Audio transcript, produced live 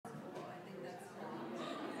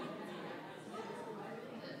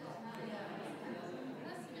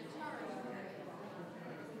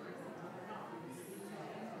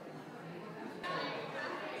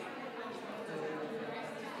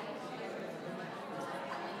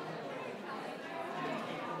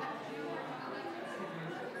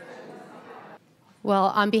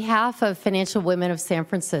Well, on behalf of Financial Women of San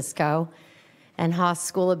Francisco and Haas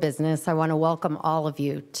School of Business, I want to welcome all of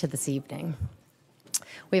you to this evening.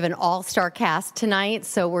 We have an all-star cast tonight,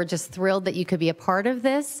 so we're just thrilled that you could be a part of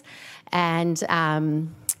this. And,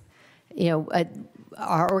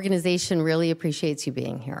 our organization really appreciates you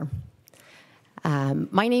being here.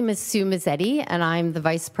 My name is Sue Mazzetti, and I'm the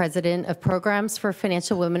Vice President of Programs for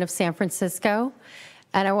Financial Women of San Francisco.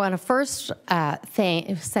 And I want to first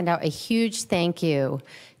send out a huge thank you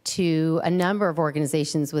to a number of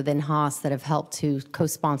organizations within Haas that have helped to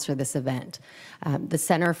co-sponsor this event. The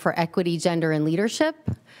Center for Equity, Gender, and Leadership,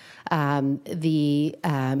 the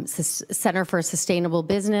Center for Sustainable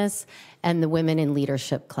Business, and the Women in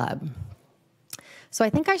Leadership Club. So I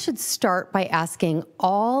think I should start by asking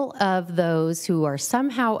all of those who are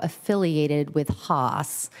somehow affiliated with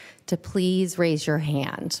Haas to please raise your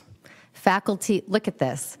hand. Faculty, look at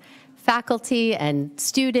this. Faculty and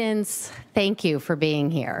students, thank you for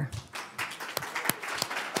being here.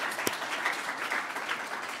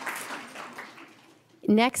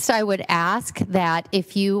 Next, I would ask that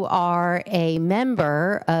if you are a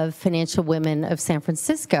member of Financial Women of San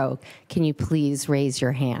Francisco, can you please raise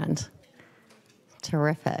your hand?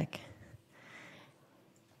 Terrific.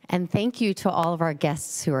 And thank you to all of our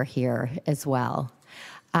guests who are here as well.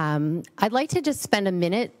 I'd like to just spend a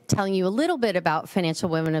minute telling you a little bit about Financial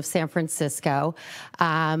Women of San Francisco.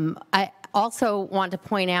 I also want to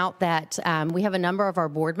point out that we have a number of our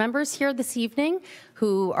board members here this evening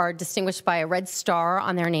who are distinguished by a red star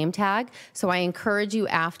on their name tag. So I encourage you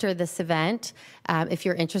after this event, if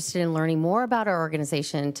you're interested in learning more about our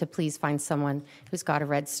organization, to please find someone who's got a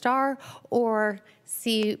red star, or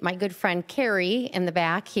see my good friend Carrie in the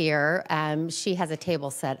back here. She has a table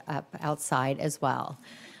set up outside as well.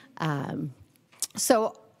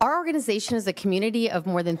 So our organization is a community of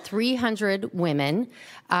more than 300 women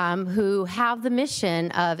who have the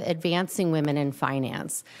mission of advancing women in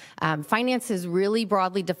finance. Finance is really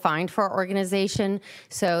broadly defined for our organization,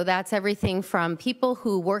 so that's everything from people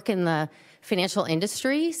who work in the financial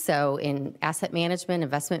industry, so in asset management,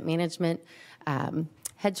 investment management,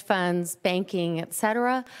 hedge funds, banking, et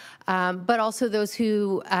cetera, but also those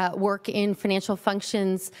who work in financial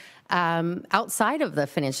functions outside of the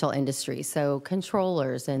financial industry, so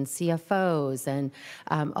controllers and CFOs and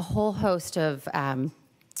a whole host of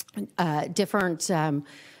different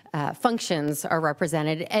functions are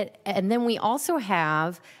represented. And then we also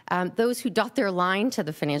have those who dot their line to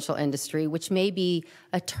the financial industry, which may be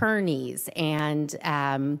attorneys and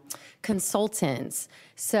consultants.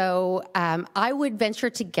 So I would venture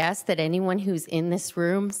to guess that anyone who's in this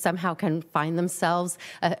room somehow can find themselves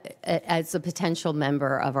as a potential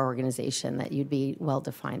member of our organization, that you'd be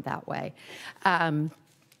well-defined that way.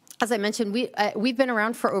 As I mentioned, we've been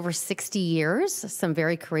around for over 60 years. Some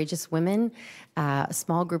very courageous women, a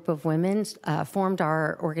small group of women formed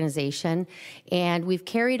our organization, and we've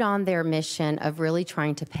carried on their mission of really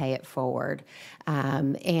trying to pay it forward.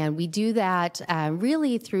 And we do that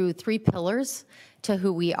really through three pillars to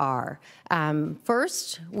who we are.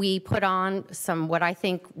 First, we put on some what I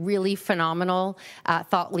think really phenomenal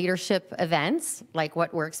thought leadership events, like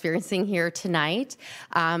what we're experiencing here tonight.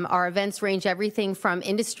 Our events range everything from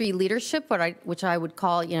industry leadership, which I would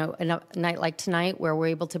call, a night like tonight, where we're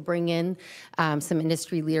able to bring in some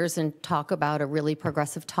industry leaders and talk about a really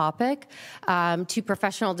progressive topic, to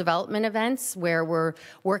professional development events, where we're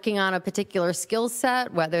working on a particular skill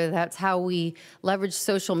set, whether that's how we leverage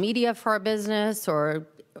social media for our business or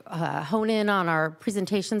hone in on our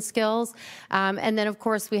presentation skills. And then, of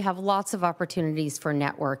course, we have lots of opportunities for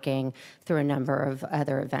networking through a number of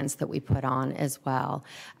other events that we put on as well.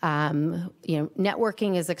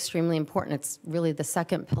 Networking is extremely important. It's really the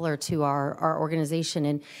second pillar to our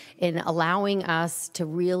organization in allowing us to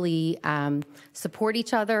really support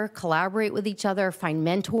each other, collaborate with each other, find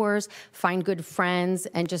mentors, find good friends,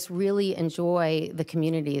 and just really enjoy the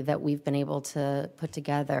community that we've been able to put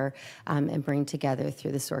together and bring together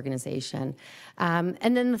through this organization.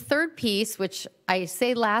 And then the third piece, which I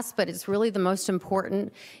say last, but it's really the most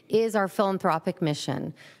important, is our philanthropic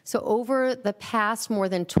mission. So over the past more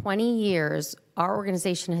than 20 years, our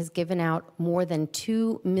organization has given out more than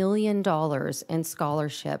 $2 million in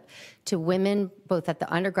scholarship to women, both at the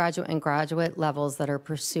undergraduate and graduate levels, that are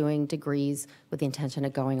pursuing degrees with the intention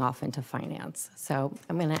of going off into finance. So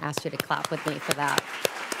I'm going to ask you to clap with me for that.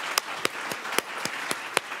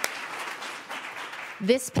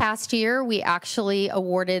 This past year, we actually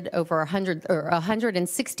awarded over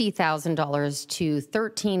 $160,000 to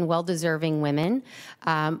 13 well-deserving women,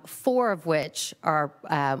 4 of which are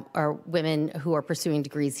women who are pursuing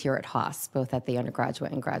degrees here at Haas, both at the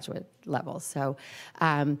undergraduate and graduate level. So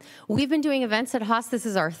we've been doing events at Haas. This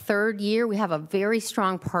is our 3rd year. We have a very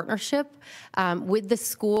strong partnership with the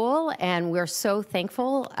school, and we're so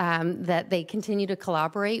thankful that they continue to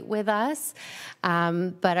collaborate with us.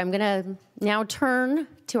 But I'm going to now turn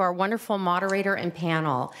to our wonderful moderator and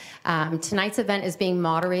panel. Tonight's event is being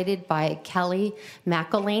moderated by Kelly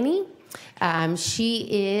McElhaney. She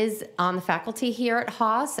is on the faculty here at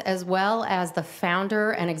Haas, as well as the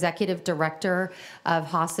founder and executive director of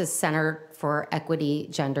Haas's Center for Equity,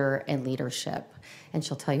 Gender, and Leadership. And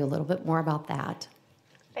she'll tell you a little bit more about that.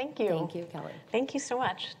 Thank you. Thank you, Kelly. Thank you so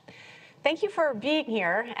much. Thank you for being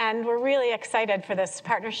here, and we're really excited for this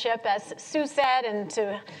partnership, as Sue said, and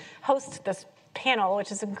to host this panel,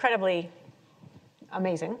 which is incredibly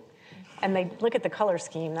amazing. And they look at the color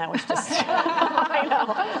scheme. That was just, I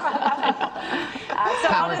know. So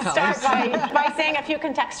I want to start by saying a few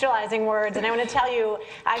contextualizing words. And I want to tell you,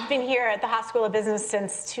 I've been here at the Haas School of Business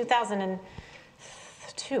since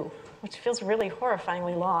 2002, which feels really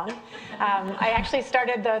horrifyingly long. I actually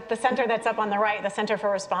started the center that's up on the right, the Center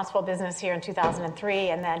for Responsible Business, here in 2003.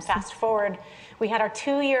 And then fast forward, we had our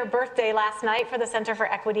 2-year birthday last night for the Center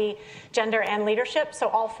for Equity, Gender, and Leadership. So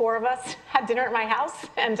all 4 of us had dinner at my house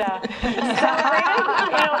and celebrated,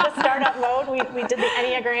 the startup mode. We did the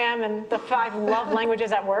Enneagram and the 5 love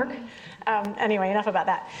languages at work. Anyway, enough about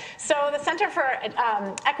that. So the Center for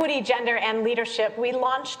Equity, Gender, and Leadership, we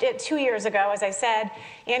launched it 2 years ago, as I said,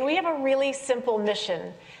 and we have a really simple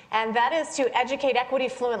mission, and that is to educate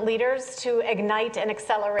equity-fluent leaders to ignite and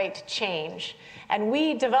accelerate change. And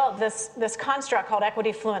we developed this construct called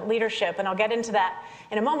equity-fluent leadership, and I'll get into that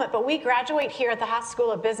in a moment, but we graduate here at the Haas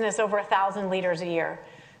School of Business over 1,000 leaders a year.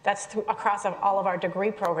 That's across all of our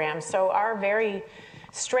degree programs. So our very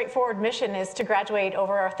straightforward mission is to graduate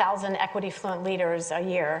over 1,000 equity-fluent leaders a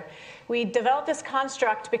year. We developed this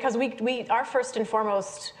construct because our first and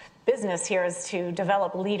foremost business here is to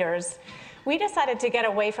develop leaders. We decided to get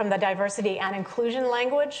away from the diversity and inclusion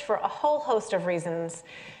language for a whole host of reasons.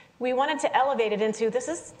 We wanted to elevate it into this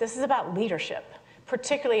is about leadership,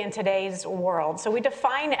 particularly in today's world. So we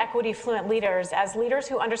define equity-fluent leaders as leaders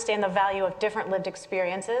who understand the value of different lived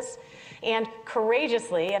experiences and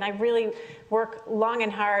courageously, and I really work long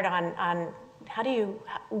and hard on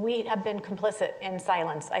we have been complicit in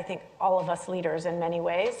silence, I think all of us leaders in many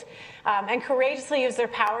ways, and courageously use their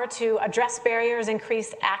power to address barriers,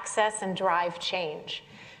 increase access, and drive change.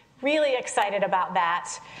 Really excited about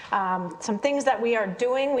that. Some things that we are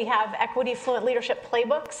doing, we have equity-fluent leadership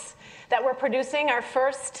playbooks that we're producing. Our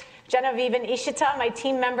first, Genevieve and Ishita, my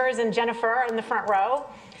team members, and Jennifer are in the front row.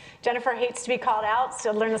 Jennifer hates to be called out,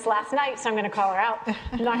 so I learned this last night, so I'm going to call her out.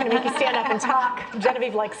 I'm not going to make you stand up and talk.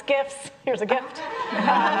 Genevieve likes gifts. Here's a gift.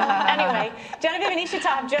 Anyway, Genevieve and Ishita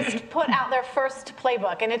have just put out their first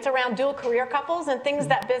playbook, and it's around dual career couples and things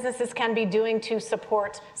that businesses can be doing to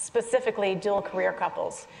support specifically dual career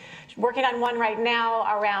couples. Working on one right now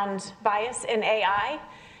around bias in AI,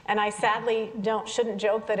 and I sadly shouldn't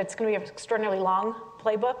joke that it's going to be an extraordinarily long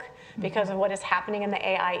playbook because of what is happening in the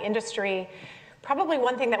AI industry. Probably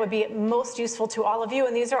one thing that would be most useful to all of you,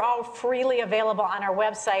 and these are all freely available on our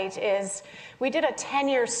website, is we did a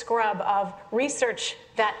 10-year scrub of research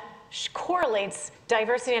that correlates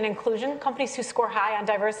diversity and inclusion, companies who score high on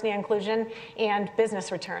diversity and inclusion, and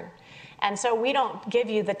business return. And so we don't give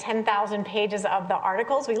you the 10,000 pages of the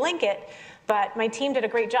articles, we link it, but my team did a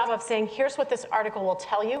great job of saying, here's what this article will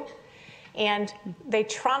tell you. And they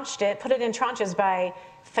tranched it, put it in tranches by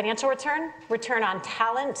financial return, return on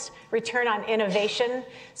talent, return on innovation.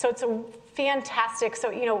 So it's a fantastic, so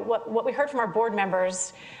what we heard from our board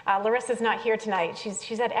members, Larissa's not here tonight.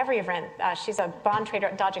 She's at every event. She's a bond trader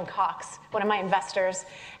at Dodge & Cox, one of my investors.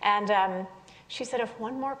 And she said, if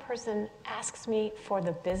one more person asks me for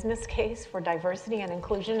the business case for diversity and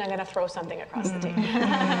inclusion, I'm going to throw something across the table.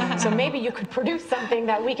 So maybe you could produce something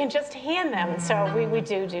that we can just hand them. So we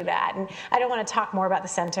do that. And I don't want to talk more about the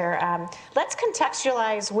center. Let's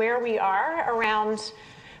contextualize where we are around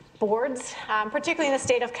boards, particularly in the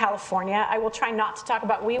state of California. I will try not to talk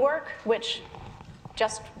about WeWork, which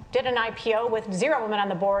just did an IPO with 0 women on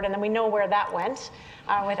the board, and then we know where that went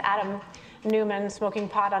with Adam Newman smoking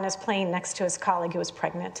pot on his plane next to his colleague who was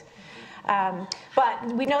pregnant.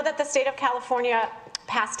 But we know that the state of California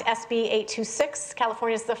passed SB 826.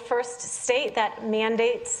 California is the first state that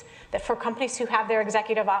mandates that for companies who have their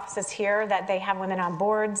executive offices here, that they have women on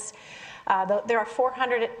boards. There are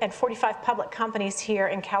 445 public companies here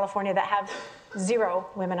in California that have 0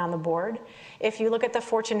 women on the board. If you look at the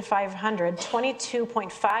Fortune 500,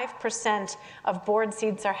 22.5% of board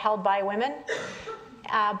seats are held by women.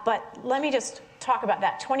 But let me just talk about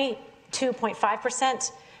that.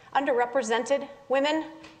 22.5%, underrepresented women,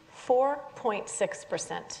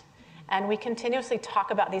 4.6%. And we continuously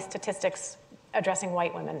talk about these statistics addressing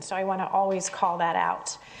white women, so I want to always call that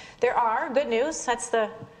out. There are good news, that's the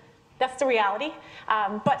reality,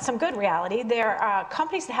 but some good reality. There are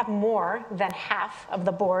companies that have more than half of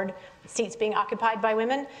the board seats being occupied by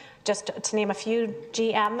women. Just to name a few,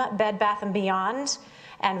 GM, Bed Bath & Beyond,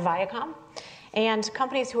 and Viacom. And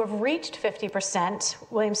companies who have reached 50%,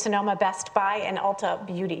 Williams-Sonoma, Best Buy, and Ulta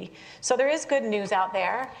Beauty. So there is good news out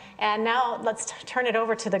there. And now let's turn it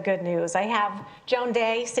over to the good news. I have Joan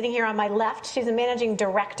Day sitting here on my left. She's a managing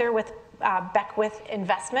director with Beckwith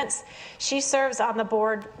Investments. She serves on the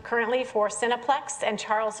board currently for Cineplex and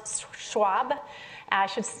Charles Schwab. I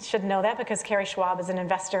should know that because Carrie Schwab is an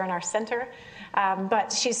investor in our center.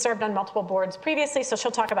 But she's served on multiple boards previously, so she'll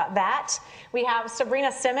talk about that. We have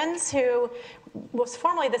Sabrina Simmons, who was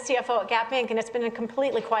formerly the CFO at Gap Inc., and it's been a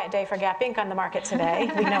completely quiet day for Gap Inc. on the market today.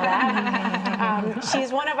 We know that.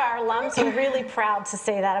 She's one of our alums, so we're really proud to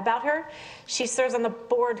say that about her. She serves on the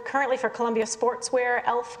board currently for Columbia Sportswear,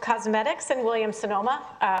 Elf Cosmetics, and Williams-Sonoma.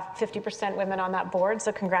 50% women on that board,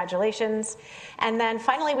 so congratulations. And then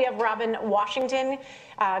finally, we have Robin Washington,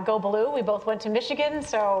 Go Blue. We both went to Michigan,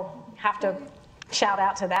 so have to shout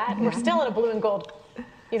out to that. We're still at a blue and gold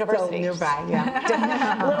university. So nearby,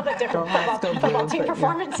 yeah. A little bit different football team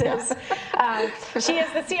performances. Yeah. She is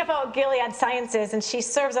the CFO of Gilead Sciences, and she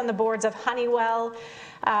serves on the boards of Honeywell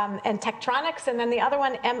and Tektronix, and then the other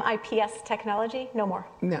one, MIPS Technology. No more.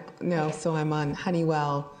 No. So I'm on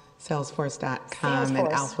Honeywell, Salesforce.com, and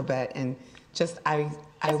Alphabet, and I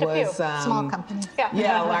was small company.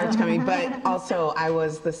 Yeah, a large company. But also, I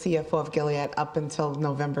was the CFO of Gilead up until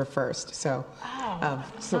November 1st. So,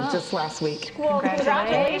 just last week. Well,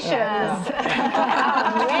 congratulations!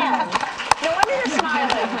 Oh, man, no wonder you're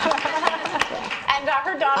smiling. And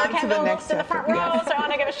her daughter Kendall looks in the front row, so I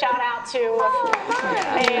want to give a shout out to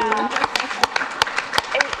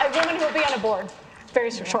a woman who will be on a board very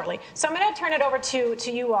shortly. So I'm going to turn it over to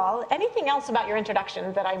you all. Anything else about your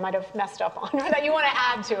introduction that I might have messed up on or that you want to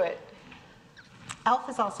add to it? Elf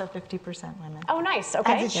is also 50% women. Oh, nice.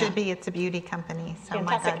 Okay. As it should be. It's a beauty company. So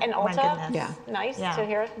fantastic. And Ulta? Yeah. Nice to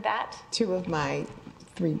hear that. 2 of my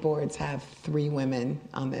 3 boards have 3 women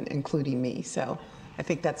on them, including me. So I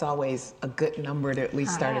think that's always a good number to at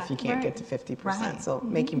least start if you can't get to 50%. Right. So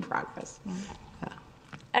making progress.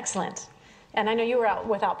 Excellent. And I know you were out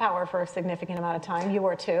without power for a significant amount of time. You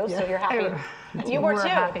were too, so you're happy. You were too.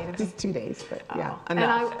 Happy to be. Just 2 days, but yeah,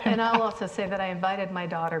 enough. And I'll also say that I invited my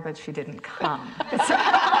daughter, but she didn't come. So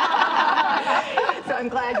I'm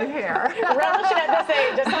glad you're here. Relish it at this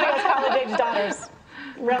age, just like those college-age daughters.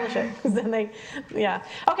 Relish it, because then they,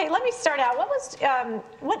 Okay, let me start out. What was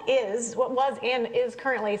and is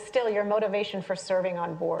currently still your motivation for serving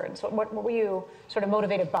on boards? What were you sort of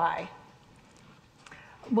motivated by?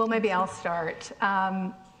 Well, maybe I'll start.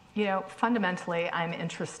 Fundamentally, I'm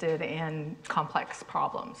interested in complex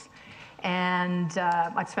problems. And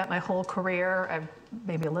I've spent my whole career,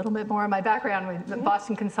 maybe a little bit more in my background with the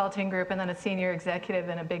Boston Consulting Group, and then a senior executive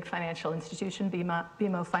in a big financial institution,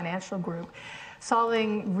 BMO Financial Group,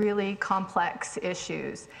 solving really complex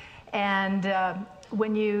issues. And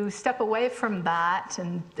when you step away from that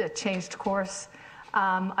and changed course,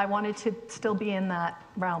 I wanted to still be in that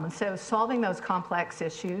realm. And so solving those complex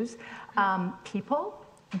issues, people,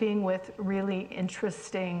 being with really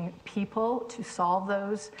interesting people to solve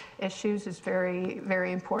those issues is very,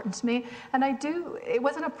 very important to me. And it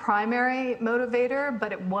wasn't a primary motivator,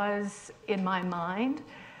 but it was in my mind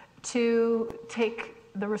to take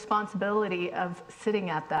the responsibility of sitting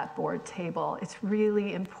at that board table. It's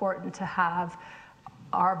really important to have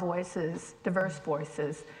our voices, diverse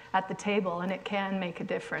voices, at the table, and it can make a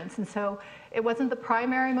difference. And so it wasn't the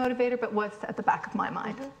primary motivator, but was at the back of my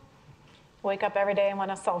mind. Wake up every day and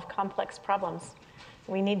want to solve complex problems.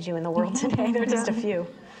 We need you in the world today. There are just a few.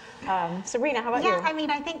 Sabrina, how about you? Yeah, I mean,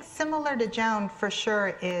 I think similar to Joan for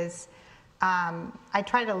sure is I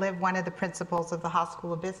try to live one of the principles of the Haas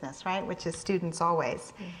School of Business, right, which is students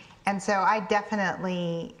always. And so I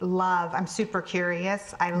definitely I'm super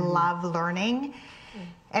curious. I love learning.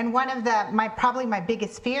 And one of probably my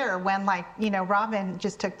biggest fear when Robin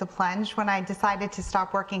just took the plunge when I decided to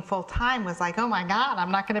stop working full time was like, oh my God,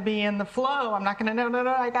 I'm not going to be in the flow. I'm not going to, no,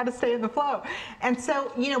 I got to stay in the flow. And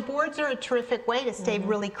so, boards are a terrific way to stay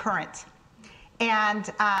really current. And,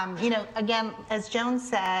 again, as Joan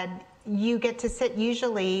said, you get to sit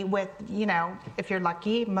usually with, you know, if you're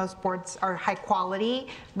lucky, most boards are high quality,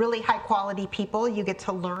 really high quality people. You get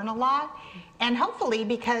to learn a lot. And hopefully,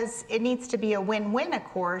 because it needs to be a win-win, of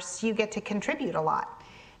course, you get to contribute a lot.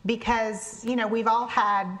 Because, you know, we've all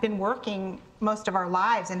been working most of our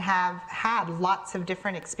lives and have had lots of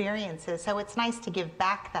different experiences. So it's nice to give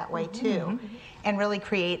back that way too, and really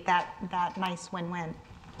create that nice win-win.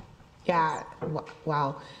 Yeah,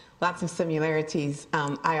 wow. Lots of similarities.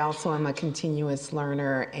 I also am a continuous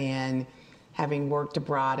learner, and having worked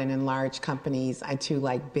abroad and in large companies, I too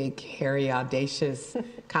like big, hairy, audacious,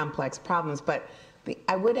 complex problems. But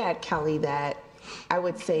I would add, Kelly, that I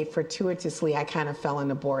would say fortuitously, I kind of fell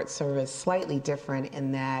into board service slightly different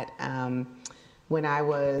in that when I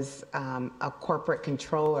was a corporate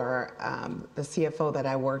controller, the CFO that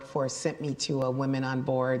I worked for sent me to a Women on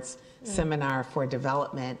Boards seminar for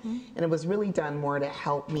development. And it was really done more to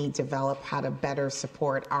help me develop how to better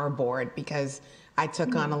support our board, because I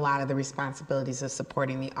took on a lot of the responsibilities of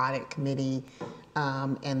supporting the audit committee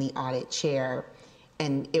and the audit chair.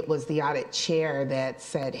 And it was the audit chair that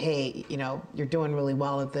said, hey, you know, you're doing really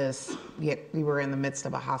well at this. We were in the midst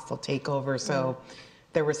of a hostile takeover, so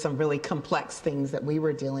there were some really complex things that we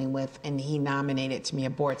were dealing with, and he nominated to me a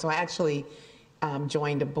board. So I actually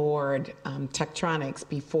joined a board, Tektronix,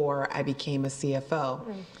 before I became a CFO.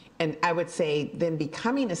 And I would say then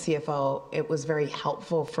becoming a CFO, it was very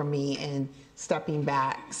helpful for me in stepping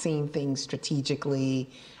back, seeing things strategically.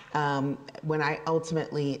 When I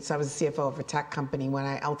ultimately, so I was a CFO of a tech company, when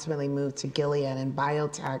I ultimately moved to Gilead and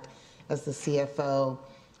biotech as the CFO,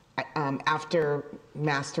 after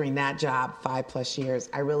mastering that job 5+ years,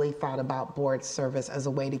 I really thought about board service as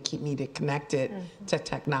a way to keep me connected to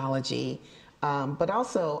technology. But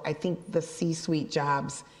also, I think the C-suite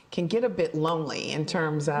jobs can get a bit lonely in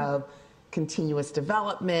terms of continuous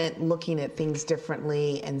development, looking at things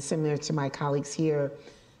differently, and similar to my colleagues here,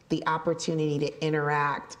 the opportunity to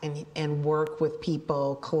interact and work with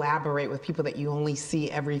people, collaborate with people that you only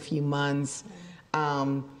see every few months,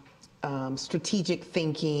 strategic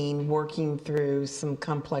thinking, working through some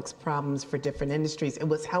complex problems for different industries. It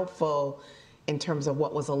was helpful in terms of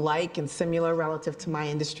what was alike and similar relative to my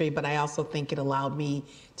industry, but I also think it allowed me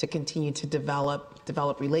to continue to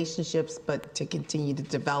develop relationships, but to continue to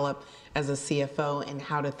develop as a CFO and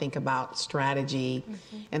how to think about strategy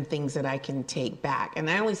and things that I can take back. And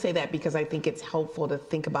I only say that because I think it's helpful to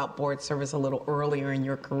think about board service a little earlier in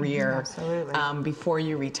your career, before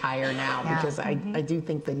you retire now, because I do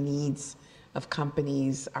think the needs of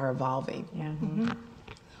companies are evolving.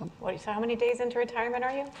 So how many days into retirement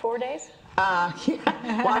are you? 4 days? Yeah.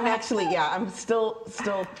 Well, I'm actually, I'm still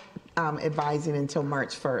advising until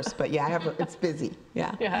March 1st, but yeah, it's busy.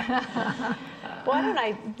 Why don't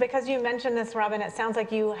I, because you mentioned this, Robin, it sounds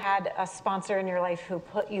like you had a sponsor in your life who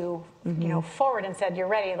put you, you know, forward and said, you're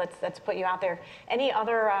ready, let's put you out there. Any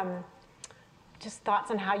other just thoughts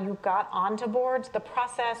on how you got onto boards, the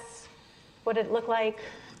process, what did it look like?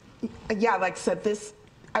 Yeah, like I said,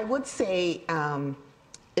 I would say,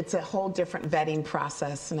 it's a whole different vetting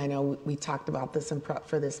process, and I know we talked about this in prep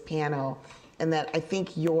for this panel, and that I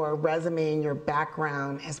think your resume and your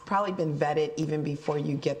background has probably been vetted even before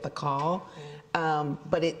you get the call,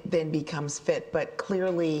 but it then becomes fit. But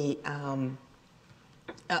clearly,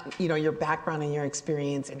 you know, your background and your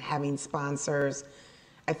experience and having sponsors,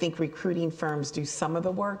 I think recruiting firms do some of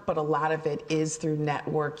the work, but a lot of it is through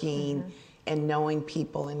networking and knowing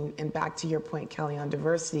people. And back to your point, Kelly, on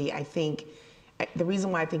diversity, I think the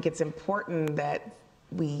reason why I think it's important that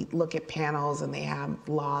we look at panels and they have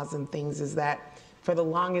laws and things is that for the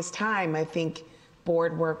longest time, I think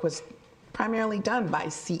board work was primarily done by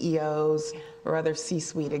CEOs or other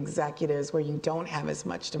C-suite executives where you don't have as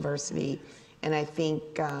much diversity. And I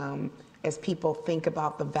think as people think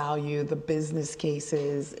about the value, the business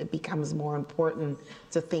cases, it becomes more important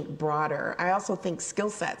to think broader. I also think skill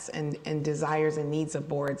sets and desires and needs of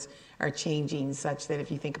boards are changing such that if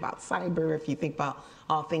you think about cyber, if you think about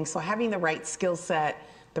all things, so having the right skill set,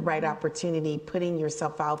 the right opportunity, putting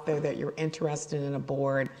yourself out there that you're interested in a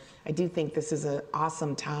board, I do think this is an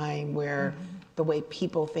awesome time where the way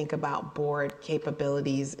people think about board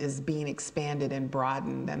capabilities is being expanded and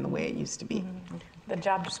broadened than the way it used to be. The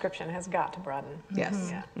job description has got to broaden.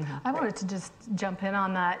 Yes. I wanted to just jump in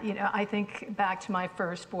on that. You know, I think back to my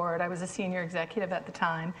first board. I was a senior executive at the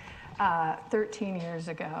time, 13 years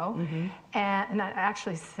ago, and I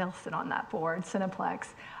actually still sit on that board, Cineplex.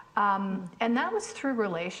 And that was through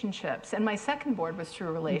relationships. And my second board was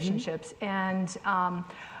through relationships. And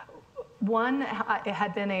one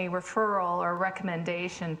had been a referral or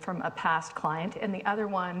recommendation from a past client, and the other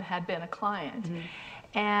one had been a client.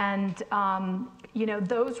 And you know,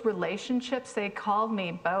 those relationships, they called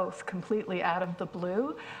me both completely out of the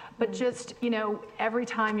blue, but just, you know, every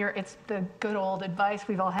time it's the good old advice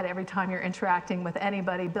we've all had, every time you're interacting with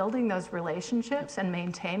anybody, building those relationships and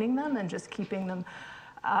maintaining them and just keeping them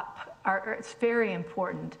up, it's very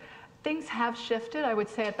important. Things have shifted. I would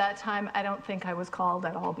say at that time, I don't think I was called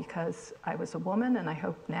at all because I was a woman, and I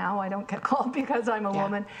hope now I don't get called because I'm a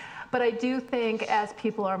woman. But I do think as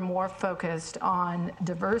people are more focused on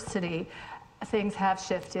diversity, things have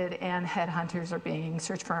shifted, and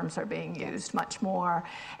search firms are being used much more.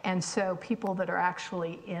 And so people that are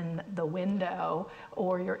actually in the window,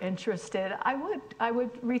 or you're interested, I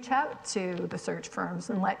would reach out to the search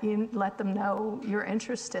firms and let them know you're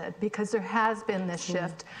interested, because there has been this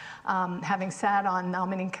shift. Having sat on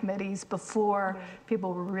nominating committees before,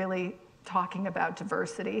 people were really talking about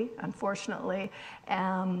diversity, unfortunately.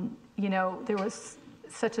 You know, there was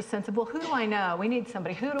such a sense of, well, who do I know? We need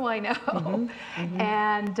somebody. Who do I know?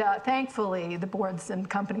 And thankfully, the boards and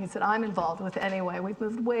companies that I'm involved with anyway, we've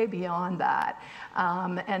moved way beyond that,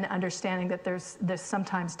 and understanding that there's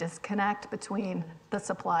sometimes disconnect between the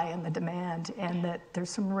supply and the demand, and that there's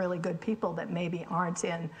some really good people that maybe aren't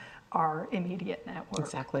in our immediate network.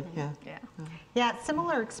 Exactly. Yeah,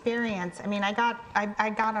 similar experience. I mean, I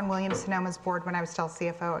got on Williams-Sonoma's board when I was still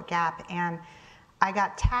CFO at Gap, and I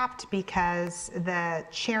got tapped because the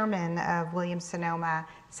chairman of Williams-Sonoma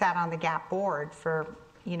sat on the Gap board for,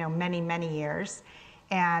 you know, many, many years,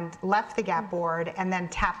 and left the Gap board, and then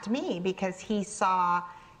tapped me because he saw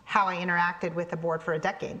how I interacted with the board for a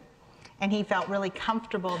decade. And he felt really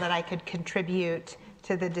comfortable that I could contribute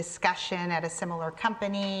to the discussion at a similar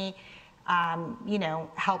company, you know,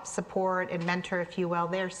 help support and mentor, if you will,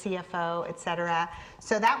 their CFO, et cetera.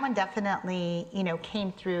 So that one definitely, you know,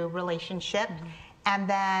 came through relationship. And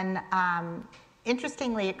then,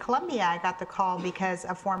 interestingly, at Columbia, I got the call because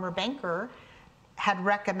a former banker had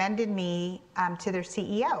recommended me to their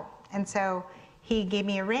CEO. And so he gave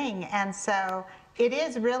me a ring. And so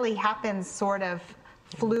it really happens sort of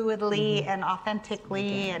fluidly and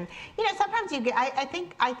authentically. And, you know, sometimes you get,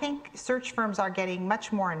 I think search firms are getting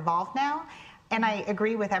much more involved now. And I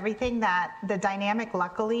agree with everything that the dynamic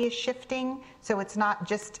luckily is shifting. So it's not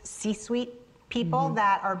just C-suite people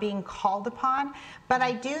that are being called upon. But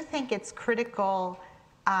I do think it's critical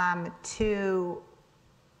to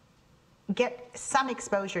get some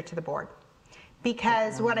exposure to the board.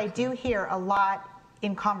 Because what I do hear a lot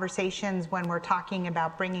in conversations when we're talking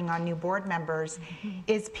about bringing on new board members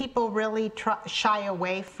is people really shy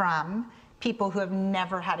away from people who have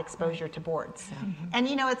never had exposure to boards. And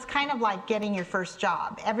you know, it's kind of like getting your first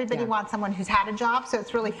job. Everybody wants someone who's had a job, so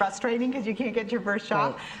it's really frustrating because you can't get your first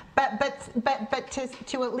job. But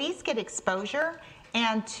to at least get exposure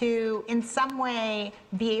and to in some way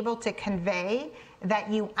be able to convey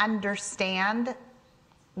that you understand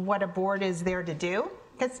what a board is there to do,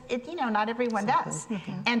 because you know, not everyone does.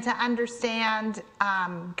 And to understand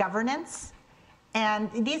governance. And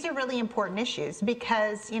these are really important issues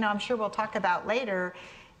because, you know, I'm sure we'll talk about later,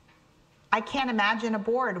 I can't imagine a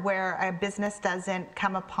board where a business doesn't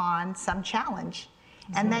come upon some challenge.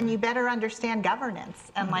 And then you better understand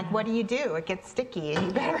governance and like, what do? It gets sticky, and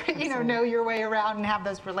you better, you know your way around and have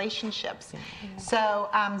those relationships. So,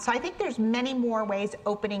 so I think there's many more ways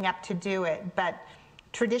opening up to do it, but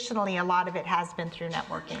traditionally, a lot of it has been through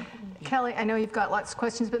networking. Kelly, I know you've got lots of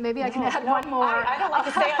questions, but maybe I can add one more. I don't like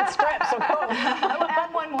to stay on script, so go. I will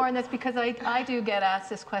add one more, and that's because I do get asked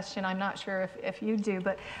this question. I'm not sure if you do,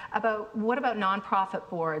 but what about nonprofit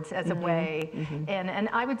boards as a way? And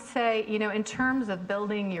I would say, you know, in terms of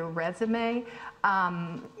building your resume,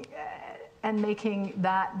 and making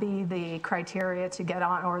that be the criteria to get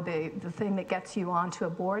on, or the thing that gets you onto a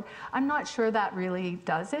board, I'm not sure that really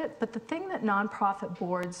does it. But the thing that nonprofit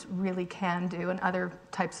boards really can do, and other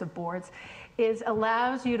types of boards, is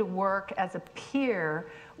allows you to work as a peer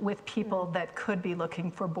with people that could be looking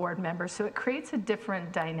for board members. So it creates a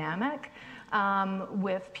different dynamic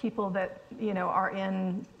with people that, you know, are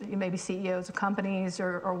in maybe CEOs of companies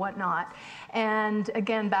or whatnot. And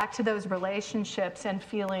again, back to those relationships and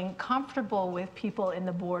feeling comfortable with people in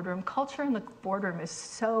the boardroom. Culture in the boardroom is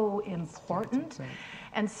so important.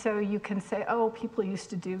 And so you can say, oh, people used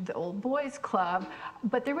to do the old boys club,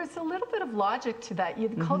 but there was a little bit of logic to that.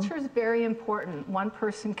 Culture is very important. One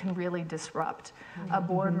person can really disrupt a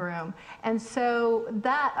boardroom. And so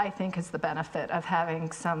that, I think, is the benefit of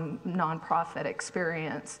having some nonprofit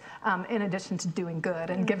experience, in addition to doing good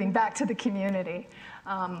and giving back to the community.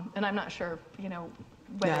 And I'm not sure, you know,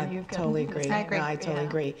 whether you've got totally agree. I agree. No, I totally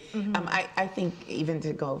agree. I think even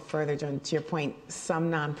to go further, Joan, to your point,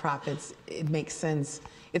 some nonprofits, it makes sense.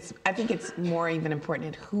 I think it's more even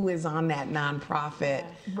important who is on that nonprofit,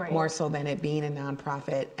 more so than it being a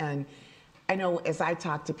nonprofit. And I know as I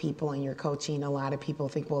talk to people in your coaching, a lot of people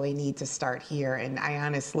think, well, they need to start here. And I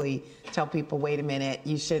honestly tell people, wait a minute,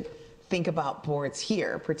 you should think about boards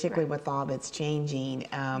here, particularly with all that's changing.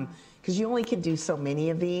 Because you only can do so many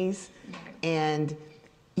of these. And,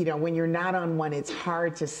 you know, when you're not on one, it's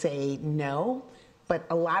hard to say no. But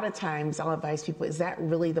a lot of times I'll advise people, is that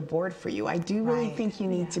really the board for you? I do really think you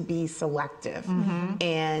need to be selective.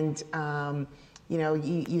 And, you know,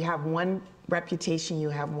 you have one reputation, you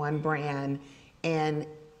have one brand, and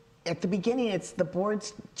at the beginning it's the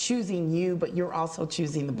board's choosing you, but you're also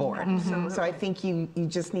choosing the board. So I think you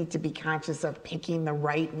just need to be conscious of picking the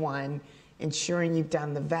right one, ensuring you've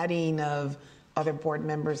done the vetting of other board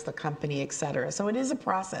members, the company, et cetera. So it is a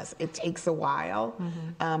process. It takes a while,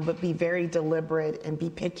 but be very deliberate and be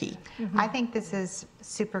picky. I think this is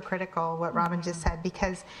super critical, what Robin just said,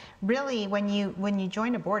 because really when you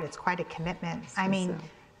join a board, it's quite a commitment. I mean,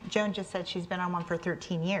 Joan just said she's been on one for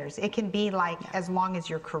 13 years. It can be like as long as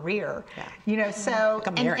your career, you know, so, like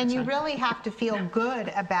a marriage, and you really have to feel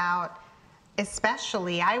good about,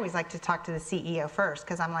 especially, I always like to talk to the CEO first,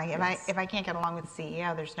 because I'm like, if I can't get along with the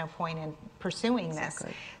CEO, there's no point in pursuing this.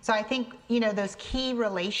 So I think, you know, those key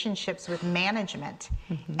relationships with management,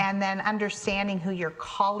 and then understanding who your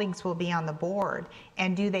colleagues will be on the board,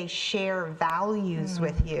 and do they share values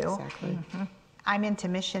with you. I'm into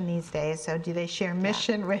mission these days, so do they share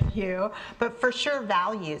mission with you? But for sure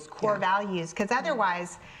values, core values, because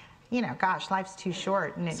otherwise, you know, gosh, life's too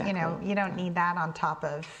short, and you know, you don't need that on top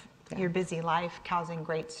of your busy life causing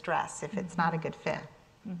great stress if it's not a good fit.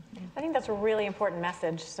 I think that's a really important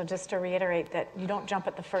message. So just to reiterate that you don't jump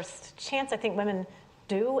at the first chance. I think women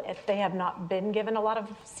do if they have not been given a lot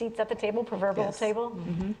of seats at the table, proverbial table.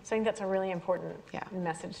 So I think that's a really important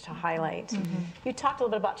message to highlight. You talked a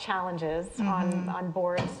little bit about challenges on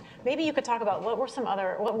boards. Maybe you could talk about what were some,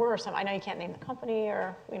 I know you can't name the company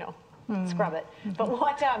or, you know, scrub it, but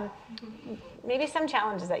what, maybe some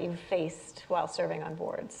challenges that you've faced while serving on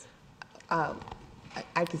boards?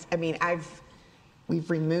 We've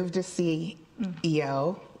removed a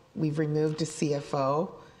CEO, we've removed a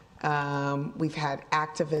CFO, we've had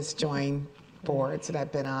activists join boards that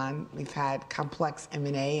I've been on, we've had complex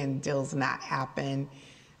M&A and deals not happen,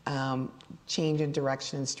 change in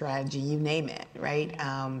direction and strategy, you name it, right?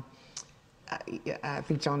 I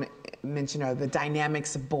think Joan mentioned the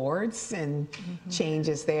dynamics of boards and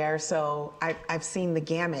changes there. So I've seen the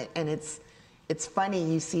gamut, and it's funny,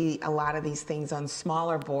 you see a lot of these things on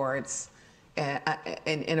smaller boards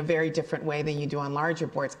in a very different way than you do on larger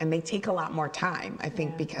boards, and they take a lot more time, I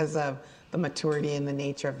think, because of the maturity and the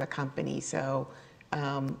nature of the company. So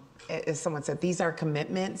as someone said, these are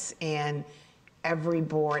commitments, and every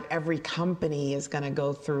board, every company is going to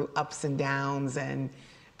go through ups and downs, and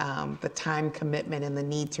the time commitment and the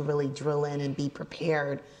need to really drill in and be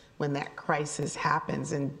prepared when that crisis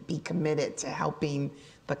happens and be committed to helping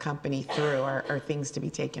the company through are things to be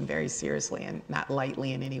taken very seriously and not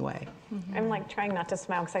lightly in any way. I'm like trying not to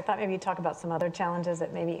smile because I thought maybe you'd talk about some other challenges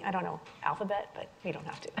that maybe, I don't know, alphabet, but we don't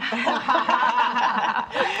have to. I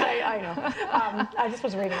know. I just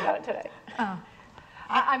was reading about it today.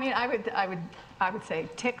 I mean, I would say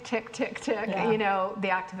tick, tick, tick, tick. You know, the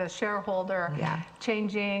activist shareholder,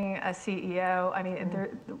 changing a CEO. I mean,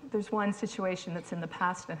 there's one situation that's in the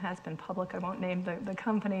past and has been public. I won't name the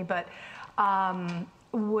company, but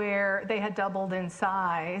where they had doubled in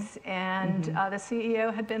size, and the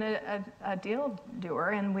CEO had been a deal doer,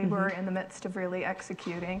 and we were in the midst of really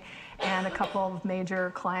executing, and a couple of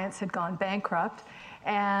major clients had gone bankrupt.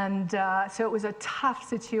 And so it was a tough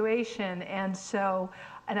situation, and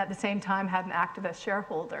at the same time had an activist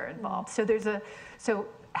shareholder involved. So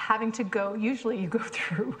having to go, usually you go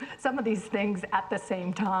through some of these things at the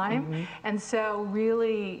same time, and so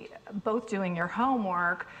really both doing your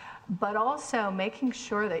homework, but also making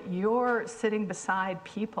sure that you're sitting beside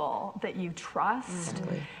people that you trust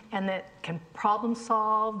and that can problem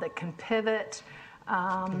solve, that can pivot.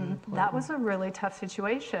 That was a really tough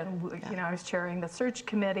situation. You know, I was chairing the search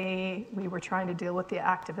committee. We were trying to deal with the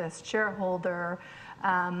activist shareholder,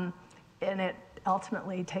 and it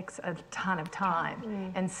ultimately takes a ton of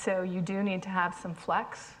time. And so you do need to have some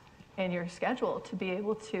flex in your schedule to be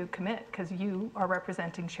able to commit, because you are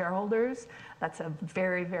representing shareholders. That's a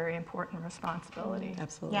very, very important responsibility.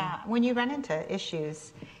 Absolutely. Yeah, when you run into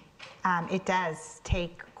issues, it does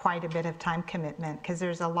take quite a bit of time commitment because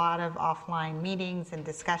there's a lot of offline meetings and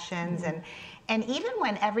discussions, and even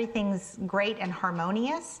when everything's great and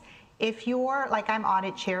harmonious, if you're, like I'm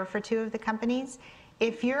audit chair for 2 of the companies,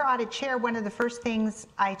 if you're audit chair, one of the first things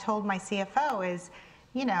I told my CFO is,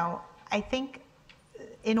 you know, I think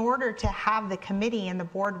in order to have the committee and the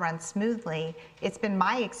board run smoothly, it's been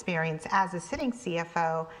my experience as a sitting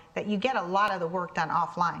CFO that you get a lot of the work done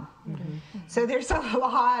offline. So there's a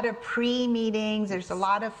lot of pre-meetings, there's a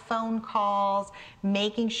lot of phone calls,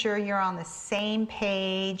 making sure you're on the same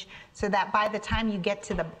page so that by the time you get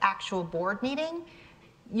to the actual board meeting,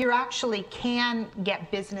 you actually can get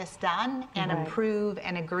business done and approve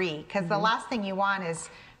and agree. Because the last thing you want is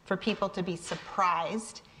for people to be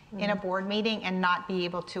surprised in a board meeting and not be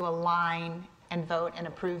able to align and vote and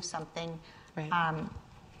approve something. Right.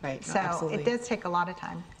 No, So absolutely. it does take a lot of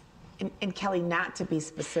time. And Kelly, not to be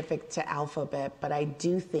specific to Alphabet, but I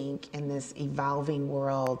do think in this evolving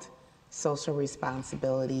world, social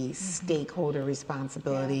responsibility, stakeholder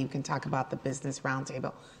responsibility, you can talk about the business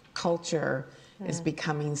roundtable, culture is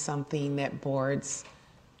becoming something that boards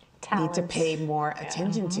need to pay more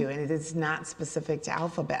attention to, and it is not specific to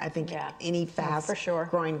Alphabet. I think any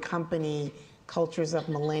fast-growing company, cultures of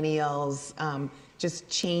millennials, just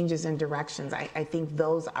changes in directions. I think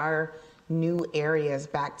those are new areas,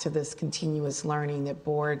 back to this continuous learning, that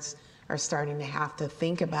boards are starting to have to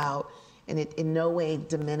think about, and it in no way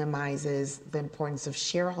deminimizes the importance of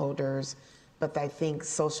shareholders, but I think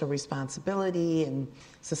social responsibility and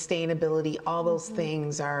sustainability, all those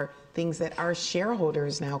things are things that our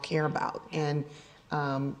shareholders now care about. And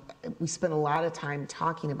we spend a lot of time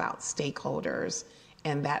talking about stakeholders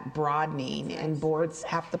and that broadening, and boards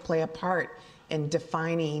have to play a part in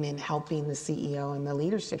defining and helping the CEO and the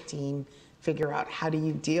leadership team figure out how do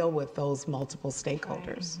you deal with those multiple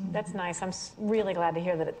stakeholders. That's nice. I'm really glad to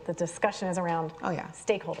hear that the discussion is around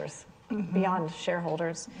stakeholders. Beyond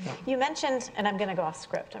shareholders. You mentioned, and I'm going to go off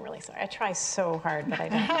script, I'm really sorry. I try so hard, but I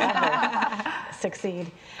don't ever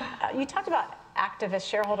succeed. You talked about activist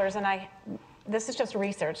shareholders, and this is just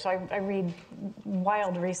research, so I read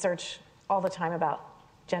wild research all the time about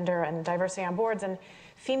gender and diversity on boards, and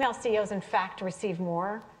female CEOs, in fact, receive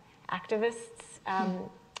more activists.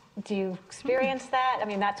 Do you experience that? I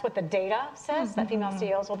mean, that's what the data says, that female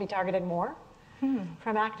CEOs will be targeted more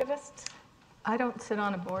from activists? I don't sit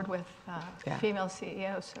on a board with female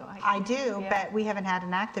CEOs, so I do, but we haven't had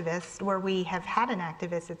an activist. Where we have had an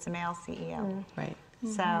activist, it's a male CEO. Right.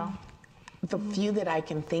 So the few that I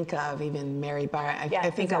can think of, even Mary Barr,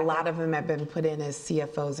 I think a lot of them have been put in as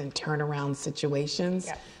CFOs in turnaround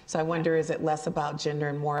situations. So I wonder, is it less about gender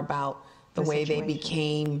and more about the way they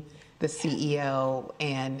became the CEO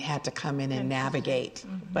and had to come in and navigate?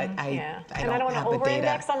 But I don't have the data. And I don't want to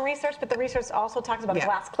over-index on research, but the research also talks about a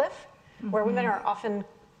glass cliff, where women are often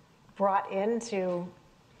brought in to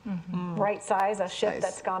right-size a ship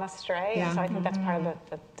that's gone astray. And so I think that's part of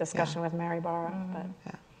the discussion with Mary Barra.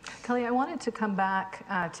 Kelly, I wanted to come back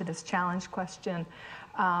to this challenge question,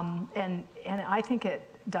 and I think it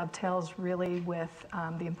dovetails really with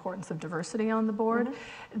the importance of diversity on the board.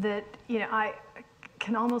 That, you know, I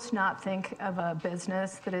can almost not think of a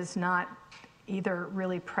business that is not either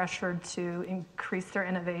really pressured to increase their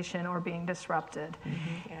innovation or being disrupted.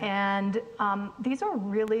 And these are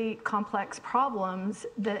really complex problems,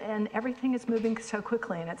 and everything is moving so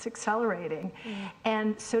quickly and it's accelerating.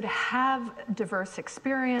 And so to have diverse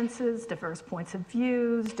experiences, diverse points of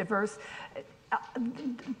views, diverse,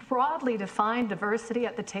 broadly defined diversity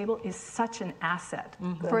at the table is such an asset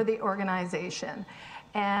for the organization.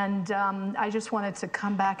 And I just wanted to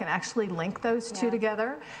come back and actually link those two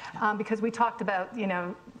together, because we talked about, you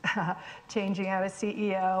know, changing out a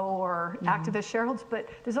CEO or activist shareholders, but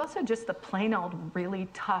there's also just the plain old really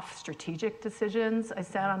tough strategic decisions. I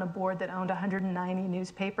sat on a board that owned 190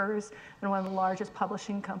 newspapers and one of the largest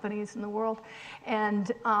publishing companies in the world.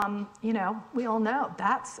 And, you know, we all know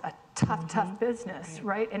that's a tough business,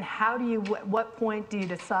 right? And how do you, at what point do you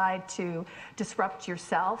decide to disrupt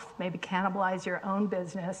yourself, maybe cannibalize your own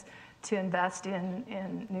business to invest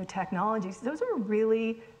in new technologies? Those are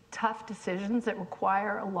really tough decisions that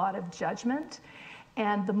require a lot of judgment.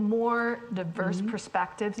 And the more diverse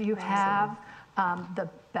perspectives you have, the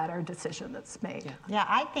better decision that's made. Yeah,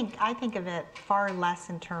 I think of it far less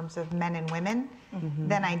in terms of men and women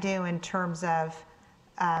than I do in terms of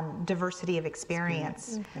diversity of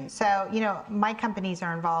experience. So, you know, my companies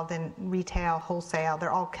are involved in retail, wholesale.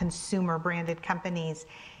 They're all consumer branded companies.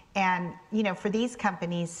 And, you know, for these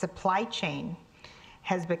companies, supply chain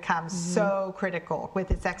has become so critical with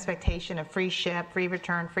its expectation of free ship, free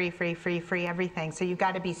return, free everything. So you've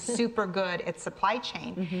got to be super good at supply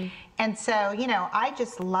chain. And so, you know, I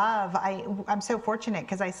just love, I'm so fortunate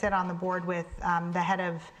because I sit on the board with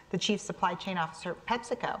the chief supply chain officer at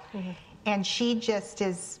PepsiCo. And she just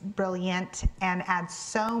is brilliant and adds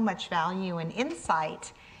so much value and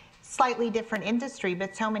insight. Slightly different industry,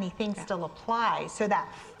 but so many things still apply. So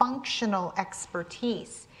that functional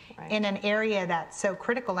expertise in an area that's so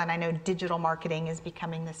critical, and I know digital marketing is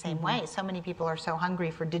becoming the same way. So many people are so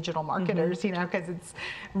hungry for digital marketers, you know, because it's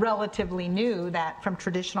relatively new, that from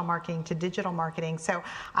traditional marketing to digital marketing. So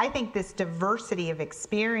I think this diversity of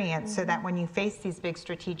experience, so that when you face these big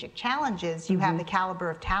strategic challenges, you have the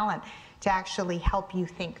caliber of talent to actually help you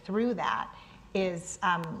think through that, is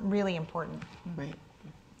really important. Right.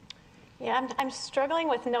 Yeah, I'm struggling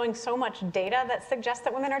with knowing so much data that suggests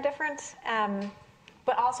that women are different,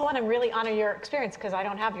 but also want to really honor your experience because I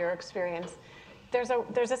don't have your experience. There's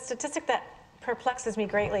a statistic that perplexes me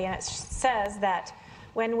greatly, and it says that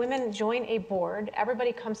when women join a board,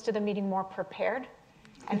 everybody comes to the meeting more prepared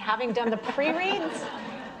and having done the pre-reads,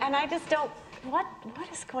 and I just don't, what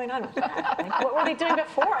is going on with that? Like, what were they doing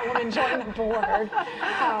before a woman joined the board? And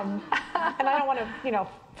I don't want to, you know,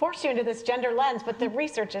 force you into this gender lens, but the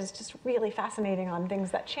research is just really fascinating on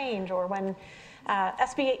things that change. Or when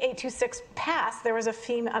SB 826 passed, there was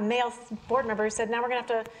a male board member who said, now we're going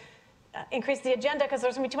to have to increase the agenda because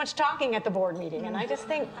there's going to be too much talking at the board meeting. And I just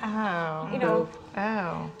think, you know,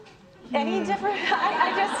 any different?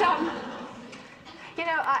 I just You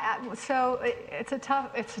know, so it's a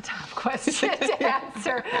tough question to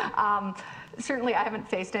answer. Certainly, I haven't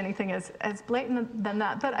faced anything as blatant than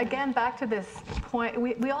that. But again, back to this point,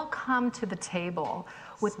 we all come to the table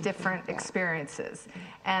with different experiences.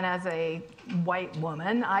 And as a white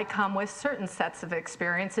woman, I come with certain sets of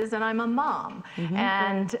experiences, and I'm a mom.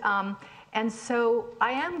 And so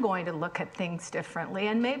I am going to look at things differently.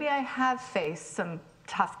 And maybe I have faced some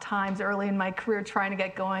tough times early in my career trying to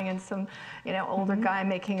get going, and some, you know, older guy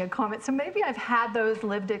making a comment. So maybe I've had those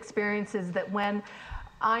lived experiences that when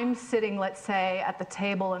I'm sitting, let's say, at the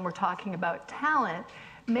table and we're talking about talent,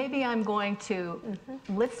 maybe I'm going to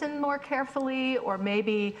listen more carefully, or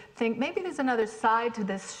maybe think, maybe there's another side to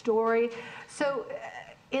this story. So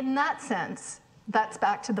in that sense, that's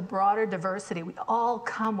back to the broader diversity. We all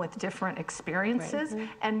come with different experiences,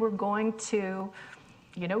 and we're going to,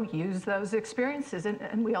 you know, use those experiences.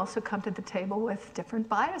 And we also come to the table with different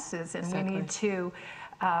biases, and we need to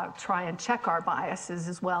try and check our biases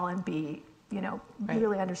as well, and be, you know,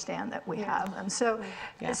 really understand that we have them. So,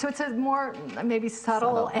 so it's a more maybe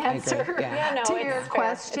subtle answer to your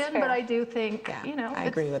question, but I do think, you know. I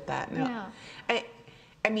agree with that. No.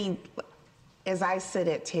 I mean, as I sit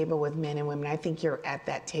at table with men and women, I think you're at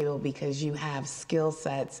that table because you have skill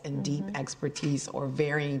sets and deep expertise, or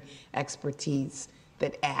varying expertise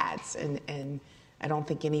that adds. And I don't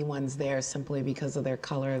think anyone's there simply because of their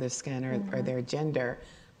color, their skin, or their gender.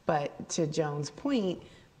 But to Joan's point,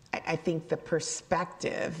 I think the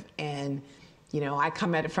perspective, and, you know, I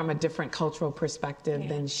come at it from a different cultural perspective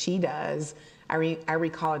than she does. I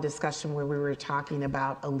recall a discussion where we were talking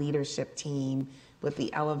about a leadership team with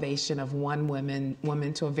the elevation of one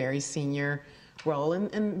woman to a very senior role,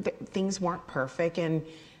 and things weren't perfect. And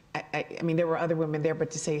I mean, there were other women there,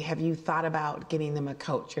 but to say, have you thought about getting them a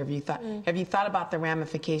coach? Or have you thought about the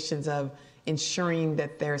ramifications of ensuring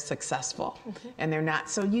that they're successful and they're not?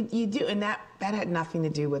 So you do, and that had nothing to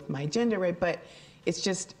do with my gender, right? But it's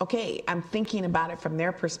just, okay, I'm thinking about it from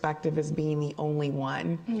their perspective as being the only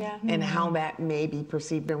one, and how that may be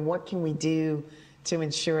perceived, and what can we do to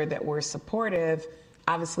ensure that we're supportive,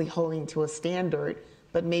 obviously holding to a standard,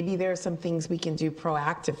 but maybe there are some things we can do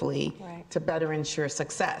proactively to better ensure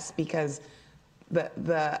success, because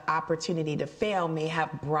the opportunity to fail may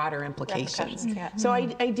have broader implications. So I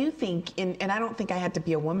do think, and I don't think I had to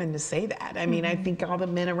be a woman to say that. I mean, I think all the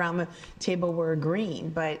men around the table were agreeing,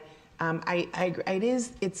 but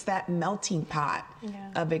it's that melting pot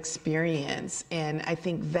of experience, and I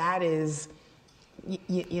think that is,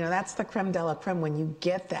 you know, that's the creme de la creme. When you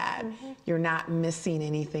get that, you're not missing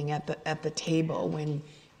anything at the table.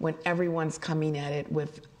 When everyone's coming at it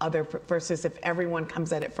with other, versus if everyone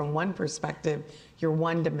comes at it from one perspective, you're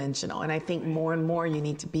one-dimensional. And I think more and more you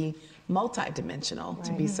need to be multi-dimensional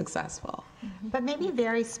to be successful. But maybe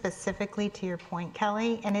very specifically to your point,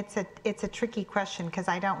 Kelly, and it's a tricky question, because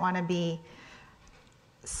I don't want to be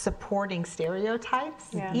supporting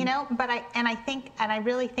stereotypes, you know, but I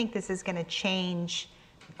really think this is going to change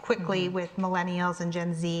quickly with millennials and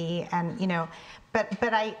Gen Z, and, you know,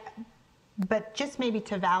 but just maybe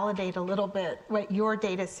to validate a little bit what your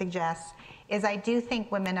data suggests, is I do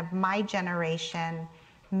think women of my generation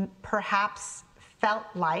perhaps felt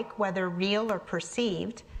like, whether real or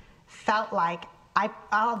perceived, felt like,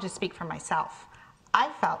 I'll just speak for myself. I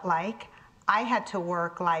felt like I had to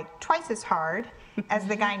work like twice as hard as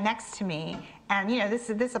the guy next to me. And you know,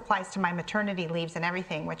 this applies to my maternity leaves and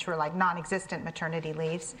everything, which were like non-existent maternity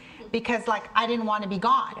leaves, because like I didn't want to be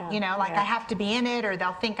gone, you know, like I have to be in it or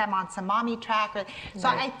they'll think I'm on some mommy track. So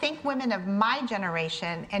I think women of my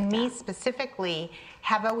generation, and me specifically,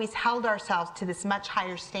 have always held ourselves to this much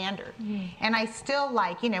higher standard. And I still,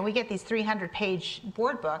 like, you know, we get these 300-page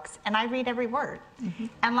board books and I read every word.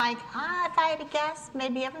 And like, if I had to guess,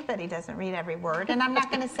 maybe everybody doesn't read every word. And I'm not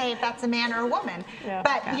going to say if that's a man or a woman.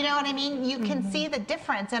 But you know what I mean? You can see the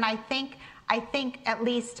difference. And I think at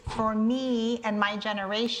least for me and my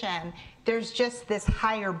generation, there's just this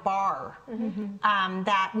higher bar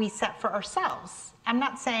that we set for ourselves. I'm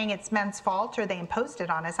not saying it's men's fault or they imposed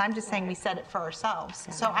it on us. I'm just saying we set it for ourselves.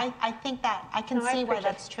 So I think that I can see why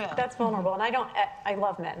that's true. That's vulnerable, and I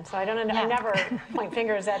love men, so I never point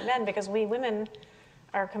fingers at men, because we women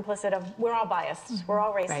are complicit of, we're all biased, we're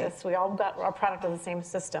all racist, we all got our product of the same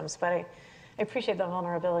systems. But I appreciate the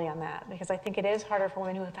vulnerability on that, because I think it is harder for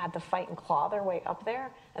women who have had to fight and claw their way up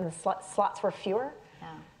there, and the slots were fewer.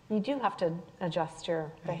 You do have to adjust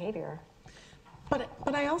your behavior.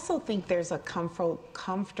 But I also think there's a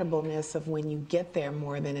comfortableness of when you get there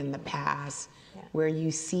more than in the past, where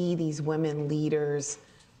you see these women leaders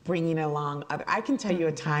bringing along other. I can tell you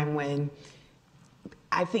a time when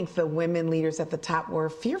I think the women leaders at the top were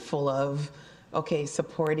fearful of,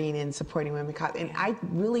 supporting women. And I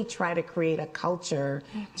really try to create a culture,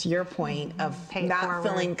 to your point, of not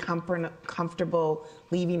feeling comfortable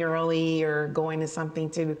leaving early or going to something,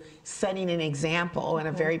 to setting an example in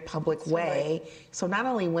a very public way. So not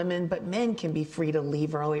only women, but men can be free to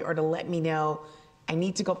leave early or to let me know, I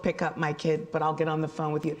need to go pick up my kid, but I'll get on the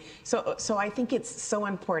phone with you. So I think it's so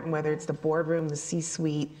important, whether it's the boardroom, the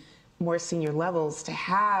C-suite, more senior levels, to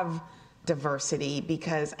have diversity,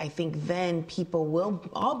 because I think then people will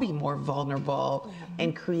all be more vulnerable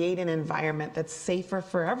and create an environment that's safer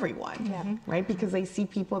for everyone, right? Because they see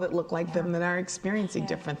people that look like them that are experiencing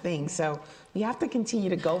different things. So we have to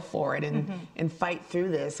continue to go for it and fight through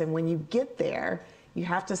this. And when you get there, you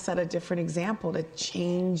have to set a different example to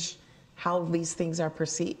change how these things are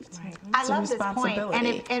perceived. I love this point,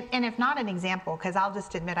 and if not an example, because I'll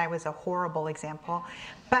just admit I was a horrible example,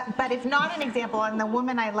 but if not an example, and the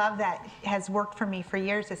woman I love that has worked for me for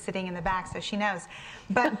years is sitting in the back, so she knows.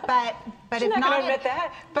 But if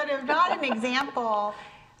not an example,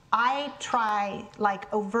 I try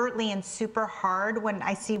like overtly and super hard when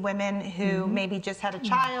I see women who maybe just had a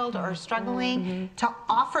child or struggling to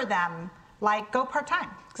offer them, like, go part-time.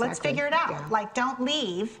 Exactly. Let's figure it out. Like, don't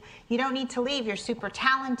leave. You don't need to leave. You're super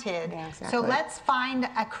talented. So let's find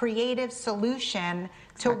a creative solution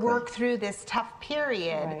to work through this tough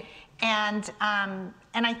period. And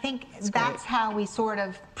I think that's how we sort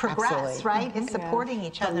of progress, right? Is supporting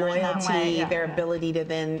each other in that way. Their ability to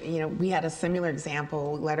then, you know, we had a similar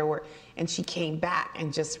example, let her work, and she came back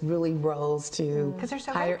and just really rose to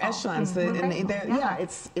higher echelons.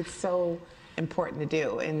 It's so important to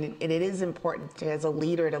do, and it is important to, as a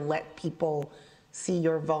leader, to let people see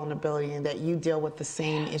your vulnerability and that you deal with the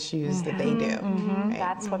same issues that they do. Right?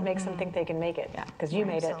 That's what makes them think they can make it, because you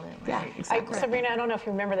made it. Sabrina, I don't know if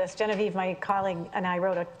you remember this. Genevieve, my colleague, and I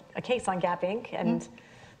wrote a case on Gap Inc. and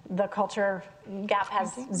the culture. Gap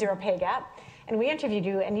has zero pay gap, and we interviewed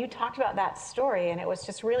you, and you talked about that story, and it was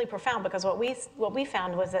just really profound, because what we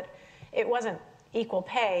found was that it wasn't equal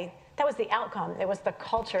pay. That was the outcome. It was the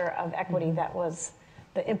culture of equity that was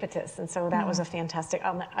the impetus, and so that was a fantastic.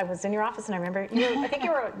 I was in your office, and I remember. I think you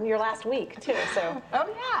were your last week too. So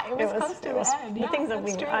it was close to the end. The things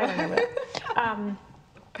that I remember.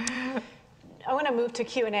 I want to move to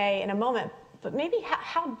Q&A in a moment, but maybe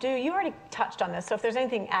how do you already touched on this? So if there's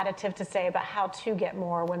anything additive to say about how to get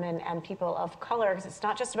more women and people of color, because it's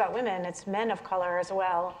not just about women; it's men of color as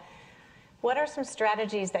well. What are some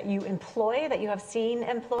strategies that you employ, that you have seen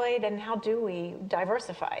employed, and how do we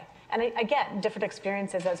diversify? And I get different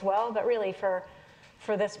experiences as well, but really for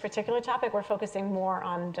this particular topic, we're focusing more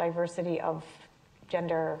on diversity of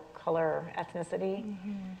gender, color, ethnicity.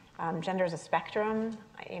 Gender is a spectrum.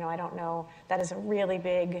 I don't know. That is a really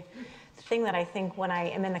big thing that I think when I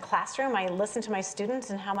am in the classroom, I listen to my students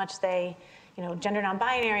and how much they, gender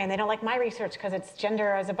non-binary, and they don't like my research because it's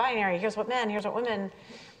gender as a binary. Here's what men, here's what women.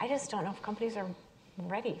 I just don't know if companies are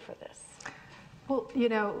ready for this. Well, you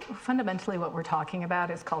know, fundamentally what we're talking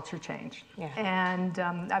about is culture change. Yeah. And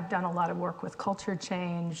I've done a lot of work with culture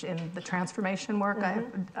change in the transformation work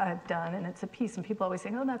I've done, and it's a piece, and people always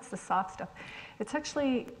say, oh, that's the soft stuff. It's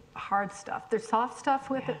actually hard stuff. There's soft stuff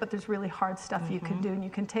with it, but there's really hard stuff you can do, and you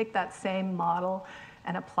can take that same model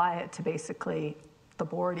and apply it to basically the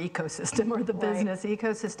board ecosystem or the business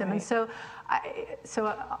ecosystem. And so,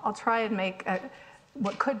 I'll try and make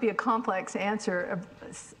what could be a complex answer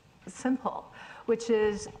simple, which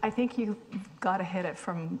is I think you've got to hit it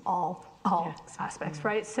from all aspects,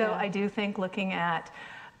 right? So I do think looking at,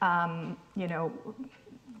 you know,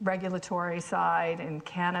 regulatory side in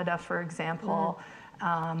Canada, for example,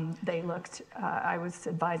 they looked, I was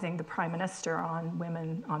advising the Prime Minister on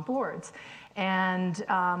women on boards, and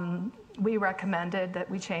we recommended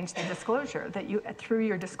that we change the disclosure, that you, through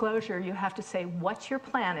your disclosure, you have to say what your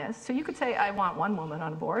plan is. So you could say, I want 1 woman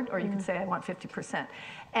on a board, or you could say, I want 50%,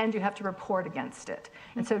 and you have to report against it.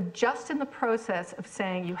 And so just in the process of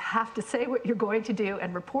saying you have to say what you're going to do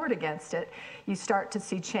and report against it, you start to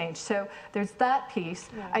see change. So there's that piece.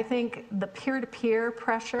 I think the peer-to-peer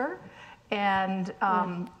pressure and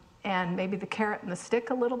maybe the carrot and the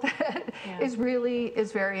stick a little bit is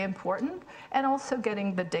very important, and also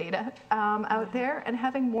getting the data out there and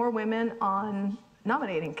having more women on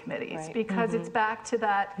nominating committees, because it's back to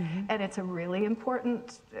that, and it's a really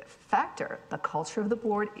important factor. The culture of the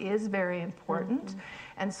board is very important,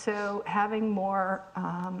 and so having more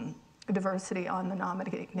diversity on the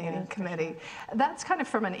nominating committee, that's kind of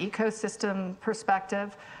from an ecosystem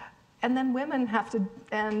perspective. And then women have to,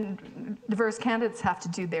 and diverse candidates have to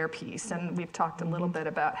do their piece, and we've talked a little bit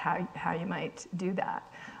about how you might do that.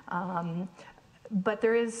 But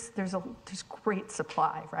there's great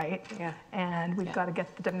supply, right? Yeah. And we've got to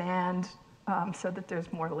get the demand so that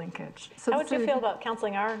there's more linkage. So how would you feel about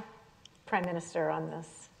counseling our Prime Minister on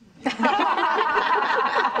this? Next.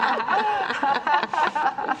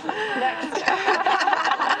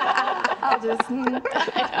 I'll just.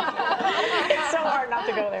 It's so hard not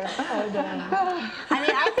to go there. I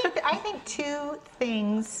mean, I think two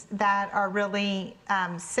things that are really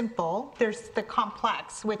simple. There's the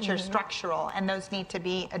complex, which are structural, and those need to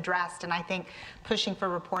be addressed. And I think pushing for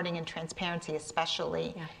reporting and transparency,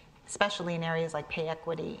 especially in areas like pay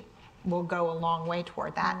equity, will go a long way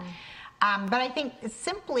toward that. But I think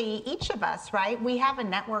simply each of us, right, we have a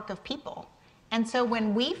network of people. And so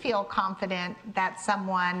when we feel confident that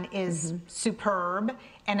someone is superb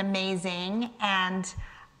and amazing, and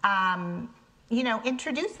you know,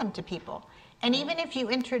 introduce them to people. And even if you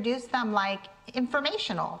introduce them like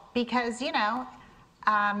informational, because you know,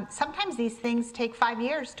 sometimes these things take 5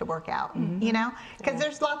 years to work out, you know, because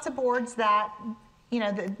there's lots of boards that, you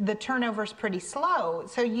know, the turnover's pretty slow.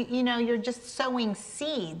 So you know, you're just sowing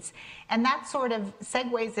seeds. And that sort of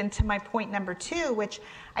segues into my point number 2, which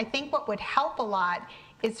I think what would help a lot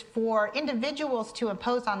is for individuals to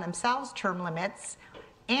impose on themselves term limits,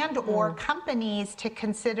 and or companies to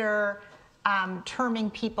consider terming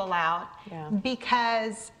people out.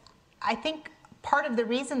 Because I think part of the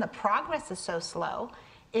reason the progress is so slow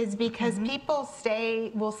is because people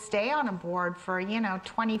will stay on a board for, you know,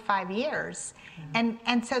 25 years.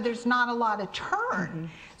 And so there's not a lot of turn.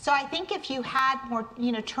 So I think if you had more,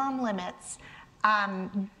 you know, term limits,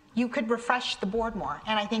 you could refresh the board more.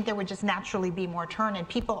 And I think there would just naturally be more turn, and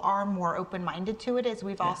people are more open-minded to it, as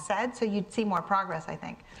we've all said. So you'd see more progress, I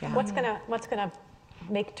think. What's gonna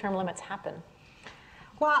make term limits happen?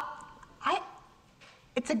 Well,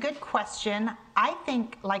 it's a good question. I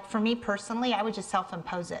think, like for me personally, I would just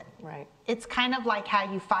self-impose it. Right. It's kind of like how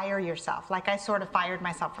you fire yourself. Like I sort of fired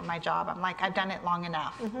myself from my job. I'm like, I've done it long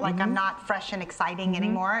enough. Like I'm not fresh and exciting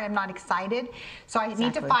anymore. I'm not excited. So I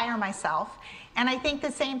need to fire myself. And I think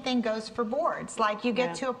the same thing goes for boards. Like you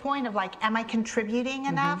get to a point of like, am I contributing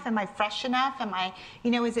enough? Am I fresh enough? Am I,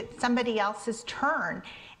 you know, is it somebody else's turn?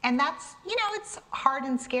 And that's, you know, it's hard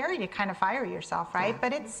and scary to kind of fire yourself, right?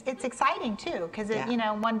 But it's exciting too, because you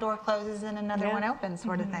know, one door closes and another one opens,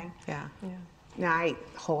 sort of thing. No, I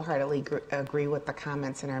wholeheartedly agree with the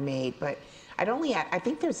comments that are made, but I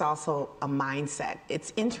think there's also a mindset.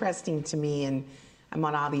 It's interesting to me, and I'm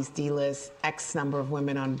on all these D-lists, X number of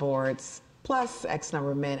women on boards, plus X number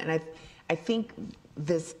of men, and I think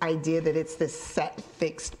this idea that it's this set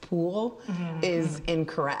fixed pool is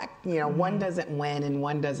incorrect. You know, one doesn't win and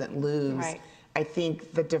one doesn't lose. Right. I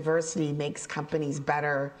think the diversity makes companies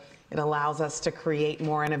better. It allows us to create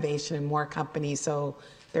more innovation and more companies, so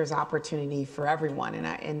there's opportunity for everyone.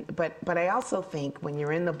 But I also think when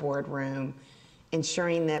you're in the boardroom,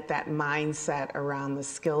 ensuring that mindset around the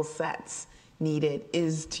skill sets needed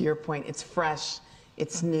is, to your point, it's fresh,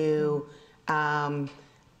 it's new.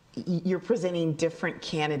 you're presenting different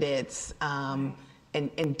candidates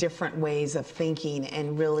and different ways of thinking,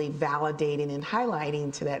 and really validating and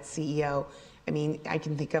highlighting to that CEO. I mean, I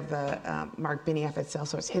can think of the Mark Benioff at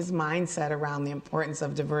Salesforce, his mindset around the importance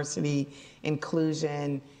of diversity,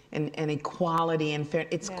 inclusion, and equality and fair.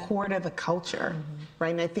 It's core to the culture, right?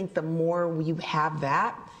 And I think the more you have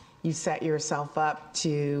that, you set yourself up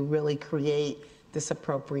to really create this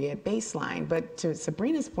appropriate baseline. But to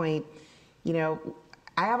Sabrina's point, you know,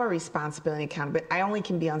 I have a responsibility and accountability. I only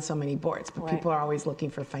can be on so many boards, but people are always looking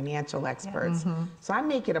for financial experts. So I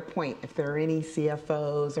make it a point, if there are any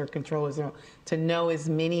CFOs or controllers, to know as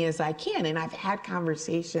many as I can. And I've had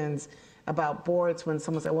conversations about boards when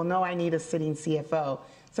someone said, well, no, I need a sitting CFO.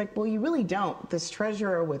 It's like, well, you really don't. This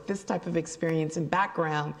treasurer with this type of experience and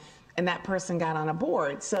background, and that person got on a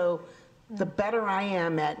board. So the better I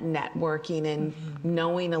am at networking and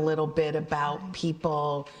knowing a little bit about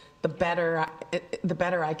people, the better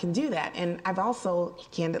I can do that. And I've also,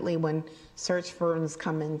 candidly, when search firms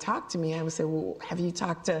come and talk to me, I would say, well, have you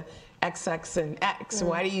talked to XX and X?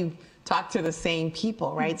 Why do you talk to the same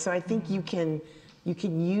people, right? So I think you can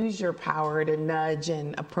use your power to nudge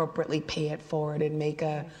and appropriately pay it forward and make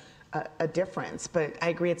a difference. But I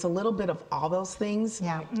agree, it's a little bit of all those things.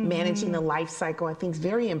 Managing the life cycle, I think, is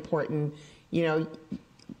very important. You know,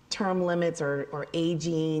 term limits or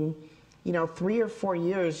aging, you know, 3 or 4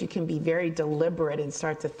 years, you can be very deliberate and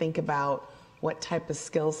start to think about what type of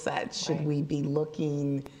skill sets should we be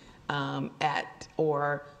looking at,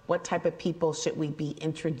 or what type of people should we be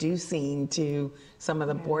introducing to some of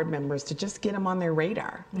the board members to just get them on their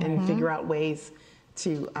radar and figure out ways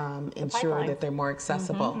to ensure that they're more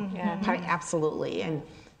accessible. Absolutely. And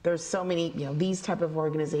there's so many, you know, these type of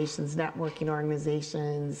organizations, networking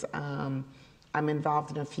organizations. I'm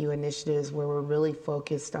involved in a few initiatives where we're really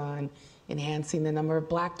focused on enhancing the number of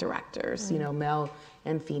Black directors, you know, male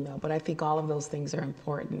and female. But I think all of those things are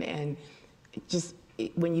important. And just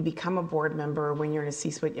when you become a board member, when you're in a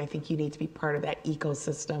C-suite, I think you need to be part of that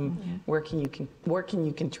ecosystem. Where can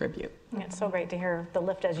you contribute? Yeah, it's so great to hear the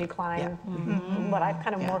lift as you climb. What I've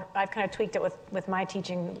kind of tweaked it with my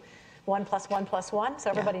teaching. 1 + 1 + 1. So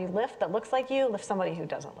everybody lift that looks like you, lift somebody who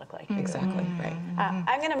doesn't look like you. Exactly, right.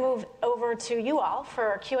 I'm going to move over to you all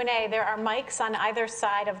for Q&A. There are mics on either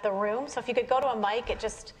side of the room. So if you could go to a mic, it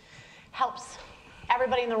just helps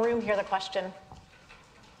everybody in the room hear the question.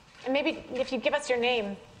 And maybe if you give us your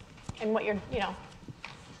name and what you're, you know,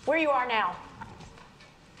 where you are now.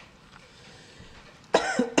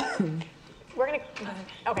 We're going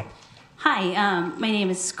to, okay. Hi, my name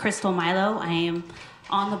is Crystal Milo. I am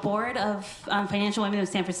on the board of Financial Women of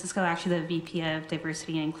San Francisco, actually the VP of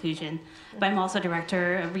Diversity and Inclusion. But I'm also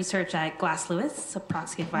Director of Research at Glass Lewis, a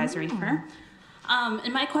proxy advisory firm.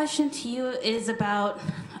 And my question to you is about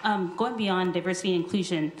going beyond diversity and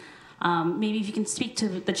inclusion. Maybe if you can speak to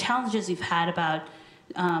the challenges you've had about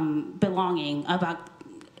belonging, about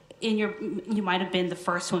you might have been the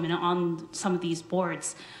first woman on some of these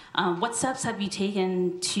boards. What steps have you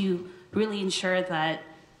taken to really ensure that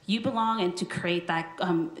you belong and to create that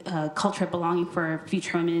culture of belonging for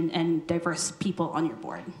future women and diverse people on your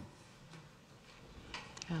board?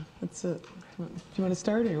 Yeah, that's it. Do you want to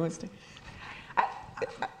start, or you want to start?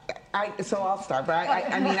 So I'll start, but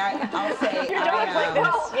I'll say You're doing like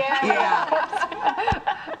this.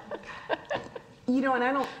 Yeah. You know, and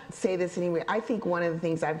I don't say this anyway. I think one of the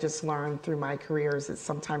things I've just learned through my career is that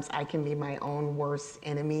sometimes I can be my own worst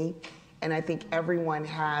enemy, and I think everyone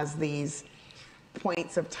has these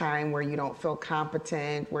points of time where you don't feel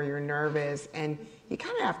competent, where you're nervous, and you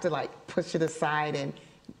kind of have to like push it aside, and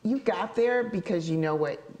you got there because you know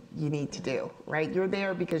what you need to do, right? You're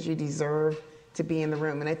there because you deserve to be in the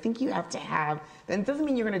room. And I think you have to have, and it doesn't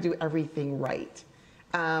mean you're going to do everything right.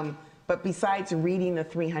 But besides reading the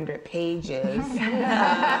 300 pages,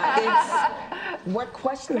 it's what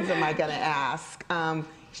questions am I going to ask? You know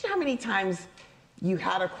how many times you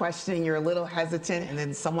had a question and you're a little hesitant and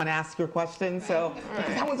then someone asked your question? So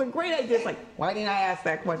that was a great idea. It's like, why didn't I ask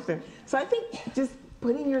that question? So I think just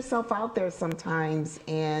putting yourself out there sometimes,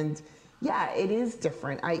 and yeah, it is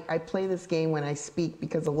different. I play this game when I speak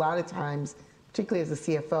because a lot of times, particularly as a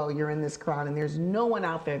CFO, you're in this crowd and there's no one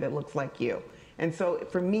out there that looks like you. And so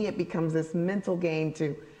for me, it becomes this mental game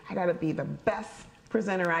to, I gotta be the best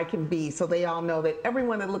presenter I can be so they all know that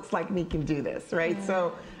everyone that looks like me can do this, right? Mm-hmm.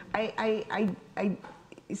 So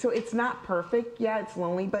so it's not perfect. Yeah, it's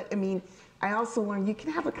lonely, but I mean, I also learned you can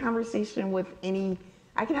have a conversation with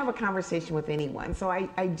I can have a conversation with anyone. So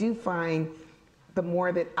I do find the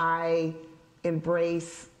more that I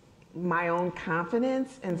embrace my own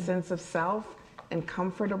confidence and sense of self and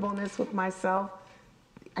comfortableness with myself,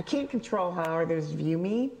 I can't control how others view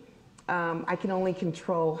me, I can only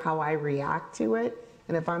control how I react to it.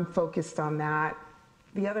 And if I'm focused on that,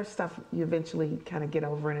 the other stuff you eventually kind of get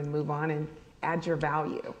over it and move on and add your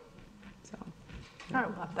value. So. I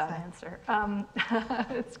love that answer.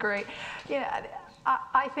 It's great. Yeah,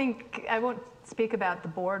 I think, I won't speak about the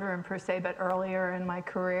boardroom per se, but earlier in my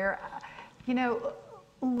career, you know,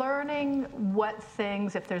 learning what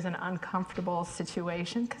things, if there's an uncomfortable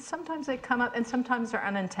situation, because sometimes they come up and sometimes they're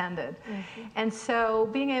unintended. And so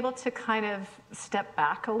being able to kind of step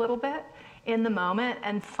back a little bit in the moment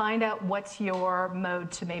and find out what's your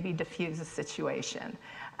mode to maybe diffuse a situation.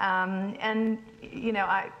 And, you know,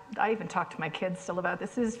 I even talk to my kids still about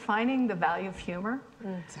this, is finding the value of humor.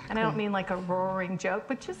 Exactly. And I don't mean like a roaring joke,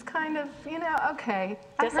 but just kind of, you know, okay,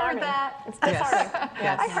 I heard that. It's disarming.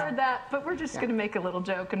 Yes. I heard that, but we're just going to make a little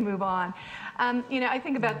joke and move on. You know, I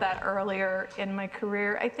think about that earlier in my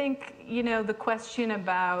career. I think, you know, the question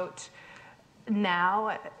about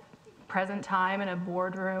now, present time in a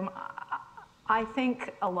boardroom, I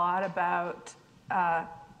think a lot about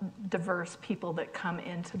diverse people that come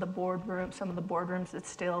into the boardroom, some of the boardrooms that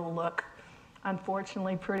still look,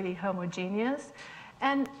 unfortunately, pretty homogeneous.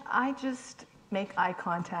 And I just make eye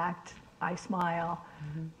contact, I smile,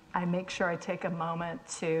 I make sure I take a moment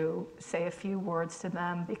to say a few words to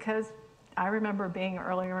them, because I remember being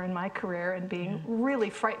earlier in my career and being really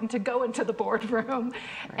frightened to go into the boardroom.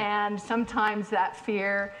 And sometimes that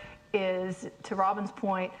fear is, to Robin's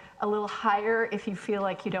point, a little higher if you feel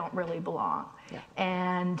like you don't really belong.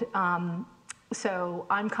 And so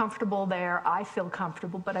I'm comfortable there, I feel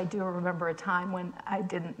comfortable, but I do remember a time when I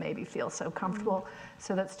didn't maybe feel so comfortable.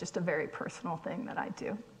 So that's just a very personal thing that I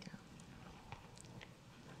do.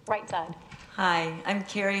 Right side. Hi, I'm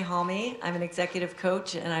Carrie Halmy. I'm an executive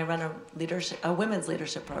coach and I run a women's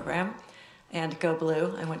leadership program. And Go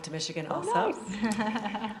Blue, I went to Michigan also.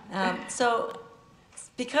 Nice. So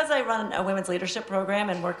because I run a women's leadership program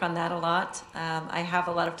and work on that a lot, I have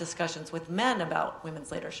a lot of discussions with men about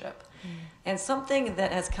women's leadership. And something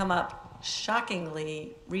that has come up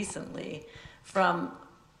shockingly recently from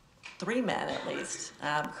 3 men at least,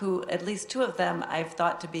 who at least 2 of them I've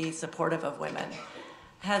thought to be supportive of women,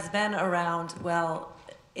 has been around, well,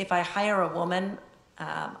 if I hire a woman,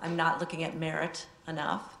 I'm not looking at merit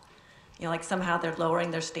enough. You know, like somehow they're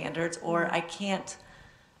lowering their standards, or I can't,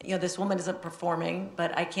 you know, this woman isn't performing,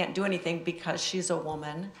 but I can't do anything because she's a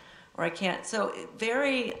woman, or I can't. So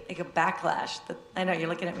very like a backlash. That I know you're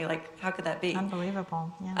looking at me like, how could that be?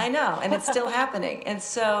 Unbelievable. Yeah. I know, and it's still happening. And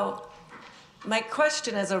so my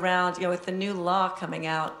question is around, you know, with the new law coming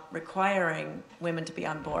out requiring women to be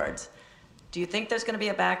on boards, do you think there's going to be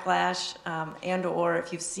a backlash, and or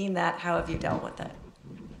if you've seen that, how have you dealt with it?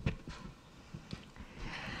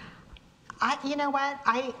 You know what?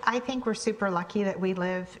 I think we're super lucky that we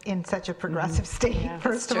live in such a progressive state,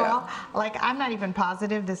 first of all. Like, I'm not even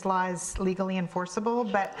positive this law is legally enforceable,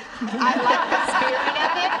 but I like the spirit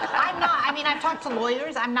of it. I'm not. I mean, I've talked to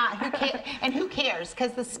lawyers. I'm not. Who cares?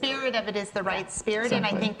 Because the spirit of it is the right spirit, and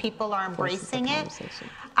I think people are embracing it.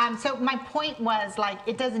 So my point was, like,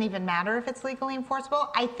 it doesn't even matter if it's legally enforceable.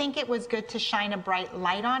 I think it was good to shine a bright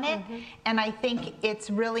light on it, and I think it's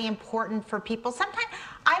really important for people. Sometimes,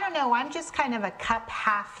 I don't know, I'm just kind of a cup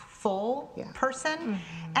half full person,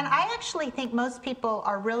 and I actually think most people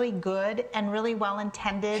are really good and really well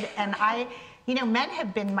intended, and you know, men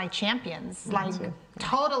have been my champions, like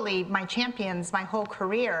totally my champions my whole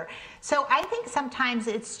career. So I think sometimes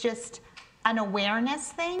it's just an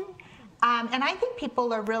awareness thing. And I think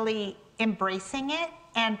people are really embracing it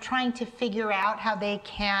and trying to figure out how they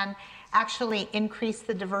can actually increase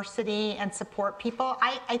the diversity and support people.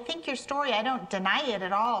 I think your story, I don't deny it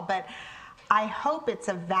at all, but I hope it's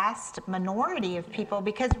a vast minority of people,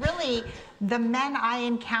 because really the men I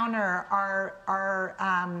encounter are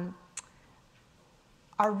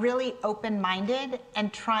really open-minded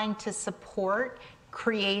and trying to support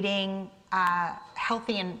creating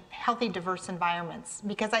healthy, diverse environments,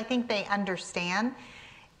 because I think they understand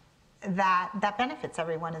that benefits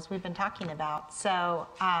everyone, as we've been talking about. So,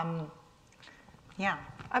 yeah.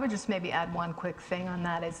 I would just maybe add one quick thing on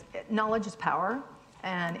that is knowledge is power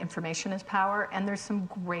and information is power, and there's some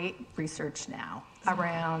great research now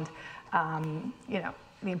around, you know,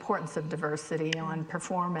 the importance of diversity on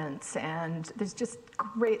performance, and there's just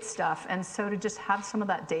great stuff. And so to just have some of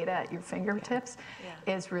that data at your fingertips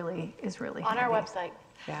is really on our website.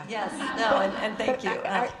 Yes, no, and thank you.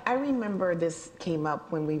 I remember this came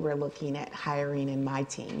up when we were looking at hiring in my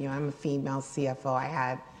team. You know, I'm a female CFO. I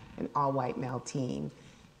had an all-white male team,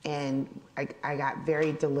 and I got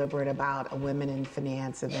very deliberate about a Women in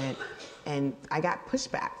Finance event, and I got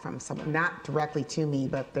pushback from someone, not directly to me,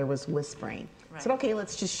 but there was whispering. said, okay,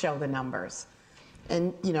 let's just show the numbers.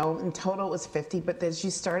 And, you know, in total it was 50, but as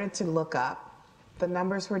you started to look up, the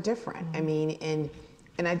numbers were different. I mean, and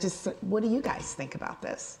I just said, what do you guys think about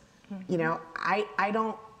this? You know, I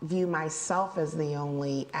don't view myself as the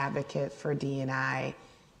only advocate for D&I.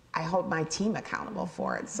 I hold my team accountable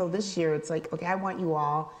for it. So this year it's like, okay, I want you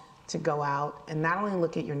all to go out and not only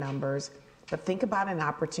look at your numbers, but think about an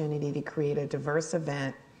opportunity to create a diverse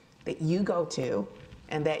event that you go to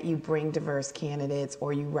and that you bring diverse candidates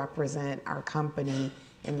or you represent our company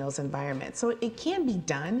in those environments. So it can be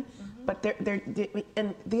done, but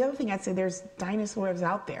and the other thing I'd say, there's dinosaurs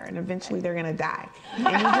out there and eventually they're gonna die. And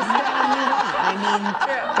you just gotta move on.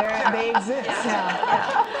 I mean, they exist.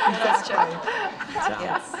 Exactly.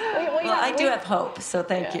 Yes. Well, I do have hope, so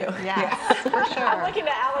thank you. Yes, for sure. I'm looking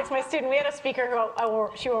to Alex, my student. We had a speaker who,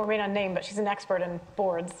 she won't remain unnamed, but she's an expert in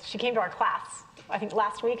boards. She came to our class, I think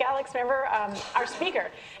last week, Alex, remember? Our speaker.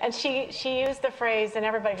 And she used the phrase, and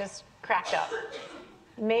everybody just cracked up.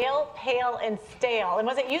 Male, pale, and stale. And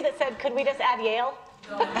was it you that said, could we just add Yale?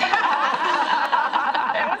 It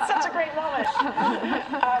was such a great moment.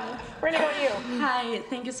 We're going to go to you. Hi,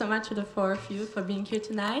 thank you so much to the four of you for being here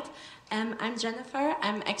tonight. I'm Jennifer.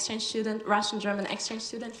 I'm exchange student, Russian-German exchange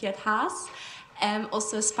student here at Haas. I'm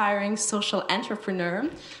also aspiring social entrepreneur.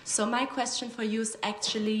 So my question for you is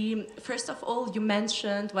actually, first of all, you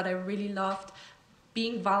mentioned what I really loved,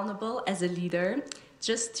 being vulnerable as a leader.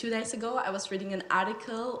 Just 2 days ago, I was reading an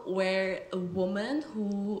article where a woman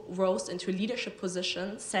who rose into a leadership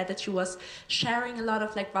position said that she was sharing a lot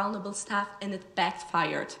of like vulnerable stuff and it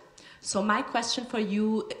backfired. So my question for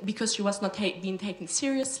you, because she was not being taken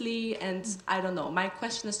seriously, and I don't know, my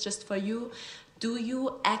question is just for you, do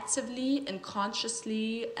you actively and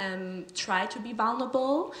consciously try to be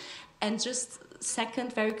vulnerable? And just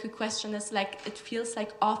second very quick question is, like, it feels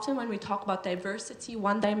like often when we talk about diversity,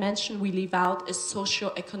 one dimension we leave out is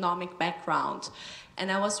socioeconomic background.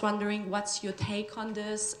 And I was wondering, what's your take on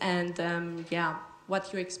this, and yeah,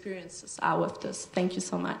 what your experiences are with this? Thank you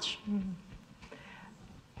so much.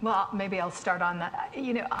 Well, maybe I'll start on that.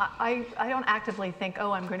 You know, I don't actively think,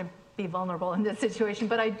 oh, I'm going to be vulnerable in this situation,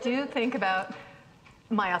 but I do think about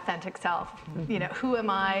my authentic self. You know, who am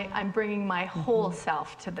I? I'm bringing my whole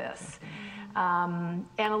self to this. And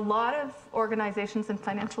a lot of organizations and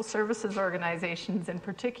financial services organizations in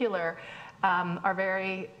particular are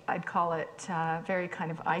very, I'd call it, very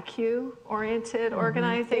kind of IQ-oriented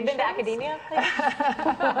organizations. They've been to academia?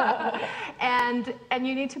 And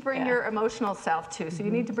you need to bring your emotional self too. So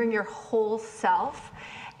you need to bring your whole self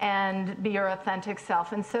and be your authentic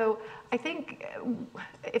self. And so I think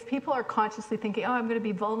if people are consciously thinking, oh, I'm going to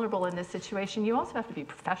be vulnerable in this situation, you also have to be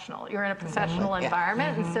professional. You're in a professional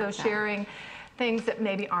environment, and so sharing things that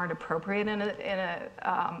maybe aren't appropriate in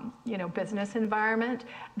a you know, business environment,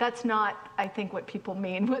 that's not, I think, what people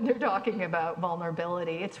mean when they're talking about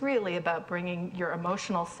vulnerability. It's really about bringing your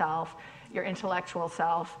emotional self, your intellectual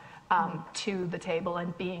self to the table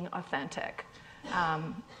and being authentic.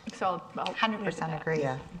 So I'll 100% agree.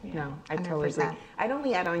 Yeah, no, I totally agree. 100%. I'd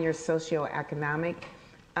only add on your socioeconomic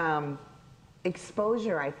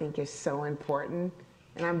exposure, I think, is so important.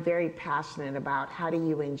 And I'm very passionate about how do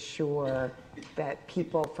you ensure that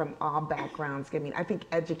people from all backgrounds get, I mean, I think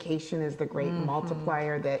education is the great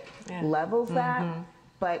multiplier that levels that,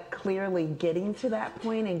 but clearly getting to that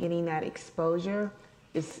point and getting that exposure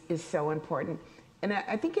is so important. And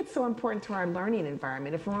I think it's so important to our learning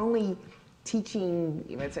environment. If we're only teaching,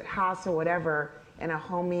 you know, it's at Haas or whatever, in a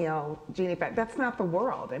homogeneous, that's not the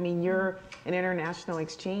world. I mean, you're an international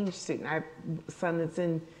exchange student. I have a son that's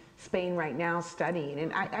in Spain right now studying,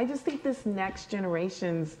 and I just think this next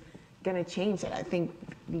generation's going to change it. I think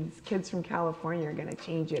these kids from California are going to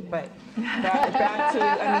change it. But back to,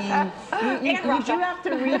 I mean, you do have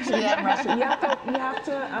to reach. Yeah, Russia. You have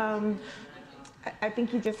to. I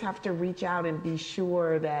think you just have to reach out and be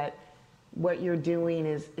sure that what you're doing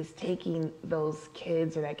is taking those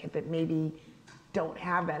kids or that kid that maybe don't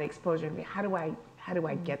have that exposure and be, how do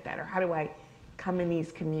I get that, or how do I come in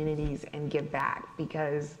these communities and give back?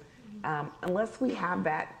 Because unless we have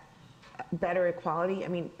that better equality, I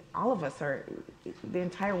mean, all of us are, the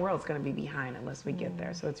entire world's going to be behind unless we get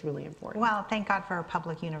there. So it's really important. Well, thank God for our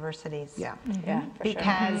public universities. Yeah. Yeah, for sure.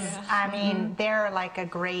 Because, I mean, they're like a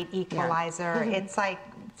great equalizer. It's like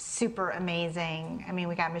super amazing. I mean,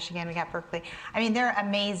 we got Michigan, we got Berkeley. I mean, they're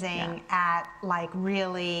amazing at like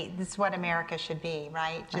really, this is what America should be,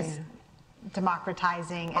 right? Just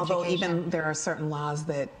democratizing Although education. even there are certain laws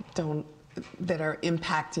that are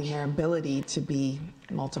impacting their ability to be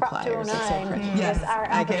multipliers. It's so 209 yes, is our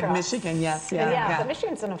I get albatross. Michigan. Yes, Yeah, but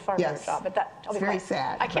Michigan's done a far better Yes. job. But that I'll be It's very quiet.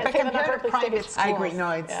 sad. I can't But say that on compared to Berkeley private State. I agree.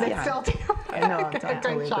 No, it's they still do No, I a totally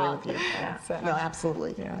great agree job. with you. Yeah. No,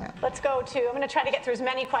 absolutely. Yeah. Let's go to, I'm going to try to get through as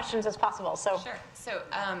many questions as possible. So Sure. So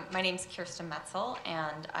my name's Kirsten Metzel,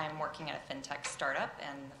 and I'm working at a fintech startup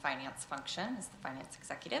in the finance function as the finance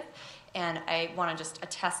executive. And I want to just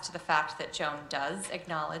attest to the fact that Joan does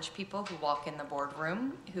acknowledge people who walk in the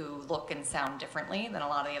boardroom who look and sound differently than a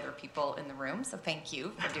lot of the other people in the room. So thank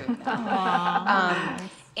you for doing that.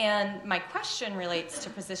 And my question relates to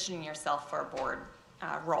positioning yourself for a board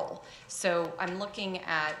role. So I'm looking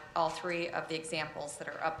at all three of the examples that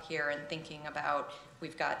are up here and thinking about,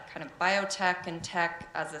 we've got kind of biotech and tech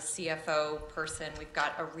as a CFO person. We've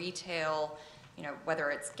got a retail, you know, whether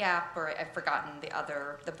it's Gap or I've forgotten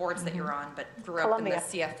the boards that you're on, but grew up in the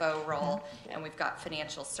CFO role, and we've got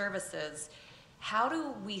financial services. How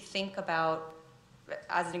do we think about,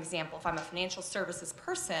 as an example, if I'm a financial services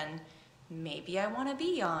person, maybe I want to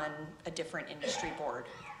be on a different industry board.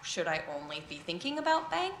 Should I only be thinking about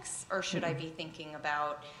banks, or should I be thinking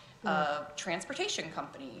about a transportation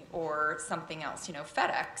company or something else, you know,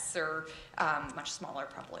 FedEx, or much smaller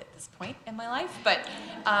probably at this point in my life. But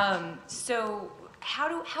so how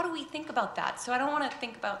do we think about that? So I don't want to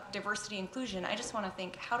think about diversity inclusion. I just want to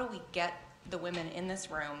think, how do we get the women in this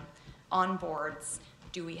room on boards?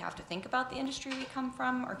 Do we have to think about the industry we come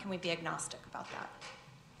from, or can we be agnostic about that?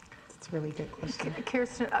 It's a really good question.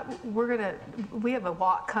 Kirsten, we have a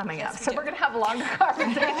walk coming up, Yes, we so do. we're going to have a longer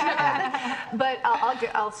conversation. But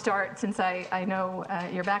I'll start, since I know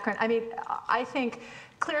your background. I mean, I think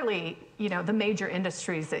clearly, you know, the major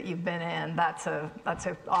industries that you've been in, that's an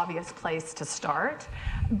obvious place to start.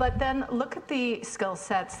 But then look at the skill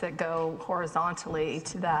sets that go horizontally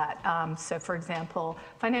to that. So for example,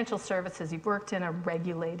 financial services, you've worked in a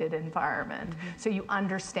regulated environment. So you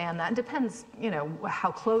understand that. It depends, you know,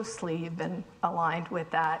 how closely you've been aligned with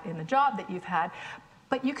that in the job that you've had.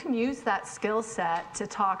 But you can use that skill set to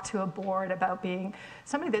talk to a board about being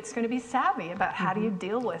somebody that's going to be savvy about how do you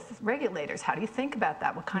deal with regulators, how do you think about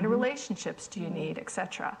that, what kind of relationships do you need, et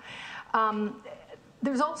cetera.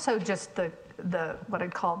 There's also just the what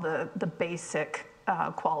I'd call the basic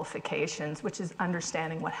qualifications, which is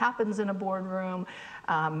understanding what happens in a boardroom,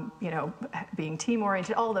 you know, being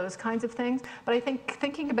team-oriented, all those kinds of things. But I think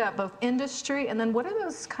thinking about both industry and then what are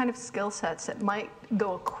those kind of skill sets that might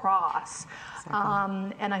go across.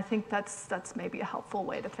 Exactly. And I think that's maybe a helpful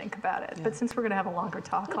way to think about it. Yeah. But since we're going to have a longer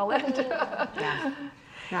talk, I'll let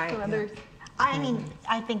others. I mean,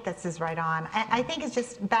 I think this is right on. I think it's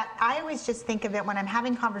just that I always just think of it when I'm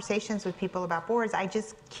having conversations with people about boards, I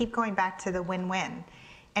just keep going back to the win-win.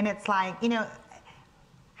 And it's like, you know,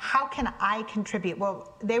 how can I contribute?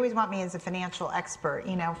 Well, they always want me as a financial expert,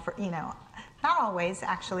 you know, for, you know, not always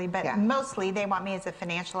actually, but mostly they want me as a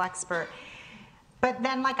financial expert. But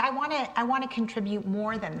then, like, I want to contribute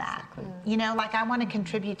more than that. You know, like, I want to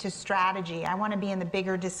contribute to strategy. I want to be in the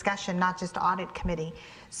bigger discussion, not just audit committee.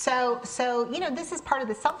 So you know, this is part of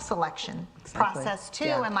the self-selection process too.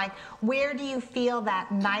 Yeah. And like, where do you feel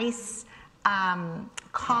that nice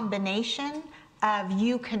combination of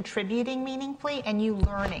you contributing meaningfully and you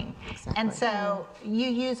learning? Exactly. And so you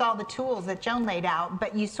use all the tools that Joan laid out,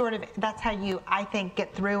 but you sort of, that's how you, I think,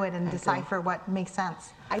 get through it and decipher what makes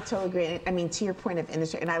sense. I totally agree. I mean, to your point of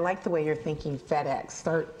industry, and I like the way you're thinking FedEx,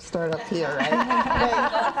 start up here,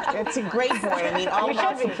 right? But it's a great point. I mean, all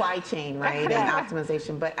about supply chain, right, and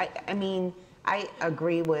optimization. But I mean, I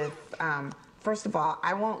agree with, first of all,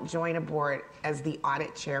 I won't join a board as the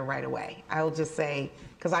audit chair right away. I'll just say,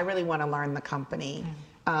 because I really want to learn the company.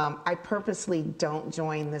 I purposely don't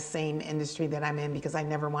join the same industry that I'm in because I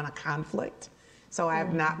never want a conflict. So I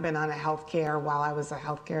have not been on a healthcare while I was a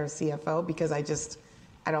healthcare CFO because I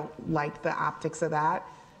don't like the optics of that.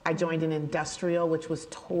 I joined an industrial, which was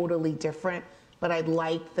totally different, but I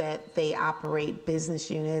like that they operate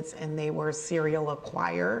business units and they were a serial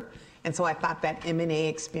acquirer. And so I thought that M&A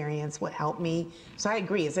experience would help me. So I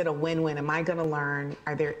agree, is it a win-win? Am I gonna learn?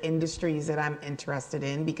 Are there industries that I'm interested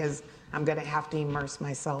in? Because I'm gonna have to immerse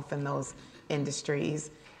myself in those industries.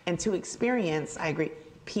 And to experience, I agree,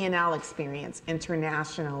 P&L experience,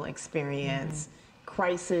 international experience,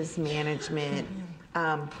 crisis management,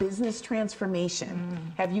 business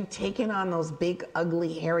transformation. Have you taken on those big,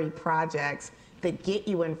 ugly, hairy projects that get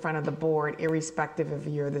you in front of the board, irrespective if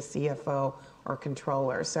you're the CFO or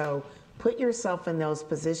controller? So put yourself in those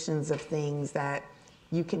positions of things that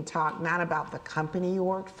you can talk not about the company you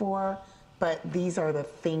worked for, but these are the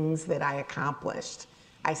things that I accomplished.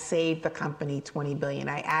 I saved the company $20 billion.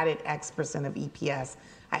 I added X% of EPS.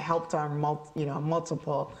 I helped on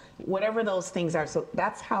multiple, whatever those things are. So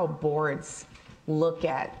that's how boards look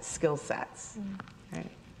at skill sets. Right.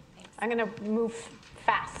 I'm going to move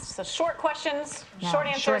fast. So short questions, short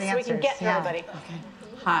answers, short so we can answers, get to yeah. everybody.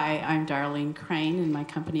 Hi, I'm Darlene Crane, and my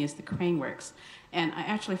company is the Crane Works. And I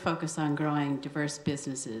actually focus on growing diverse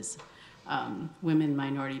businesses, women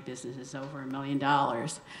minority businesses over $1 million.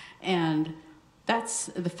 And that's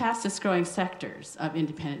the fastest growing sectors of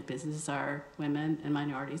independent businesses are women and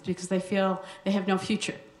minorities because they feel they have no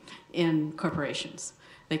future in corporations.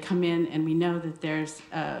 They come in and we know that there's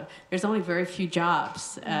only very few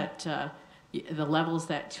jobs at the levels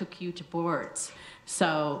that took you to boards.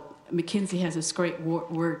 So McKinsey has this great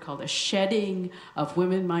word called a shedding of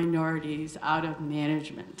women minorities out of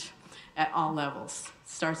management at all levels. It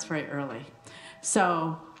starts very early.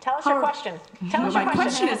 So Tell us your question. My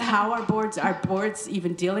question is, how are boards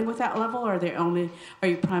even dealing with that level, or are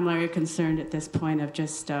you primarily concerned at this point of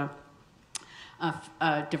just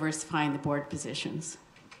diversifying the board positions?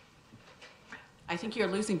 I think you're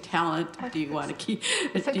losing talent. Do you want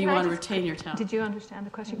to retain your talent? Did you understand the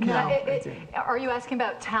question? No, Are you asking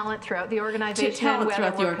about talent throughout the organization? Talent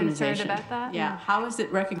throughout the we're organization. concerned about that? Yeah. How is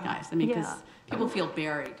it recognized? I mean, because Yeah. people feel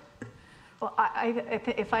buried. Well,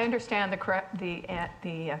 if I understand the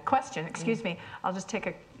question, excuse me, I'll just take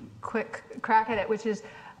a quick crack at it, which is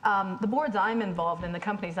the boards I'm involved in, the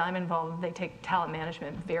companies I'm involved in, they take talent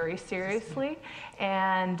management very seriously,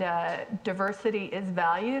 and diversity is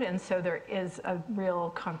valued, and so there is a real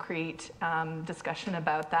concrete discussion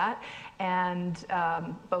about that, and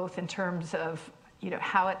both in terms of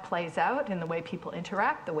how it plays out in the way people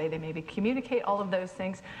interact, the way they maybe communicate, all of those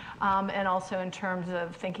things, and also in terms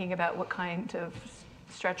of thinking about what kind of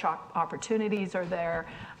stretch opportunities are there,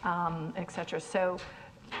 et cetera. So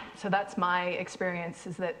that's my experience,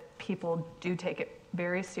 is that people do take it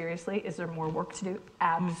very seriously. Is there more work to do?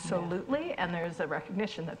 Absolutely, and there's a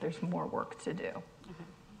recognition that there's more work to do.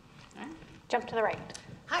 Jump to the right.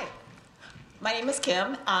 Hi. My name is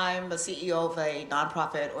Kim. I'm the CEO of a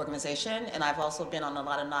nonprofit organization, and I've also been on a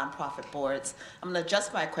lot of nonprofit boards. I'm going to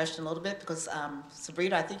adjust my question a little bit because,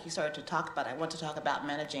 Sabrina, I think you started to talk about, I want to talk about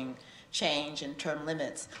managing change and term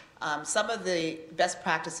limits. Some of the best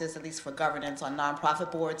practices, at least for governance on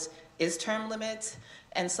nonprofit boards, is term limits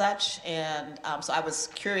and such. And so I was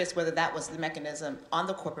curious whether that was the mechanism on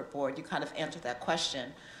the corporate board. You kind of answered that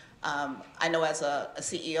question. I know as a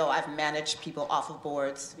CEO, I've managed people off of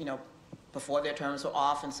boards, before their terms were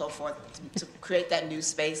off and so forth, to create that new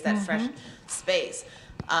space, that fresh space.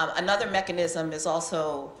 Another mechanism is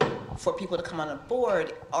also for people to come on a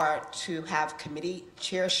board or to have committee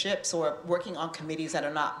chairships or working on committees that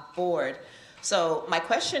are not board. So my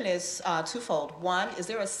question is twofold. One, is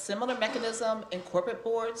there a similar mechanism in corporate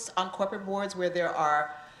boards, where there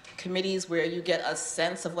are committees where you get a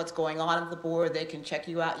sense of what's going on the board, they can check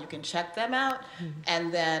you out, you can check them out?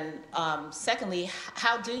 And then secondly,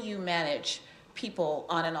 how do you manage people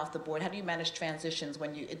on and off the board? How do you manage transitions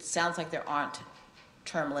when it sounds like there aren't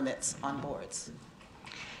term limits on boards?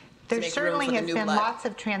 There certainly has been lots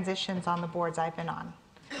of transitions on the boards I've been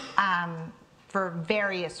on, for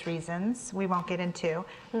various reasons we won't get into.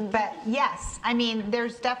 But yes, I mean,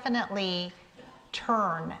 there's definitely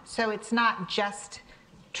turn. So it's not just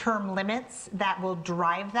term limits that will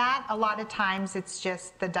drive that. A lot of times it's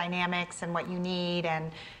just the dynamics and what you need, and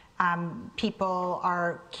people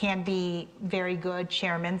can be very good,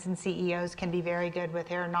 chairmen and CEOs can be very good with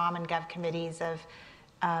their nom and gov committees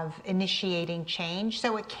of initiating change.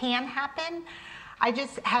 So it can happen. I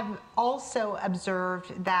just have also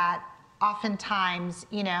observed that oftentimes,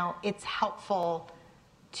 it's helpful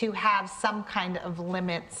to have some kind of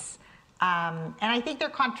limits. And I think they're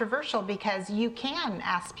controversial because you can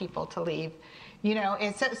ask people to leave.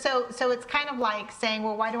 So it's kind of like saying,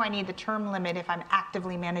 well, why do I need the term limit if I'm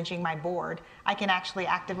actively managing my board? I can actually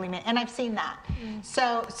actively manage, and I've seen that.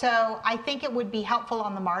 So I think it would be helpful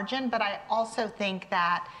on the margin, but I also think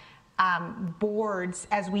that boards,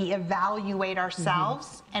 as we evaluate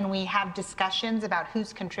ourselves and we have discussions about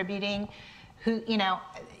who's contributing,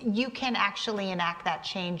 you can actually enact that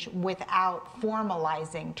change without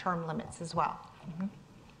formalizing term limits as well.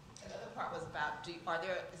 The other part was about,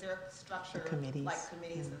 is there a structure like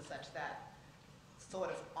committees and such that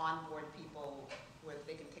sort of onboard people where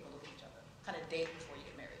they can take a look at each other, kind of date before you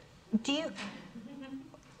get married? Do you?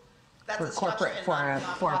 That's for a structure corporate,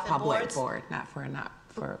 for a public boards? board, not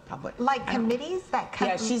for public. Like committees that come?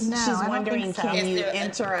 Yeah, she's wondering, so. can you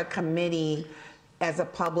enter a committee as a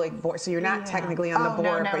public board. So you're not technically on the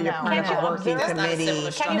board, but you're part of a working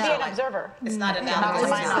committee. Can you be an observer? It's not Not analogous. to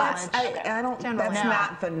my knowledge. I don't, that's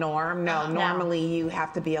not the norm. No, normally you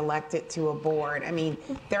have to be elected to a board. I mean,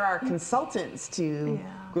 there are consultants to,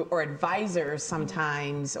 or advisors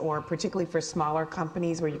sometimes, or particularly for smaller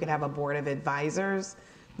companies where you can have a board of advisors,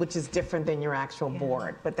 which is different than your actual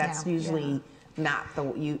board. But that's usually not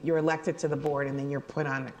you're elected to the board and then you're put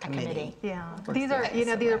on a committee. Yeah, these are these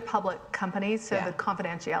are public companies, so the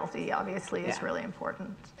confidentiality obviously is really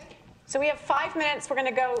important. So we have 5 minutes. We're going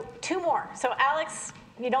to go 2 more. So Alex,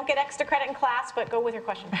 you don't get extra credit in class, but go with your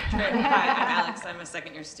question. Hi, I'm Alex. I'm a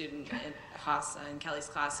second-year student at Haas in Kelly's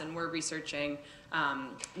class, and we're researching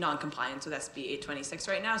non-compliance with SB 826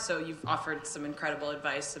 right now. So you've offered some incredible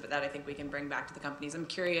advice that I think we can bring back to the companies. I'm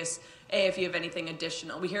curious, if you have anything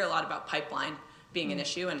additional. We hear a lot about pipeline being an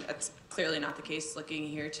issue, and that's clearly not the case looking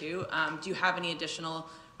here too. Do you have any additional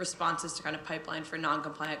responses to kind of pipeline for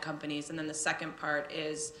non-compliant companies? And then the second part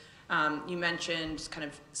is, you mentioned kind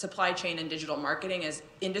of supply chain and digital marketing as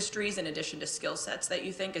industries in addition to skill sets that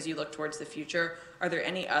you think as you look towards the future. Are there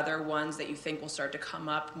any other ones that you think will start to come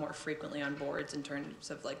up more frequently on boards in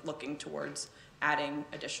terms of like looking towards adding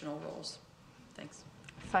additional roles? Thanks.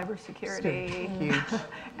 Cybersecurity.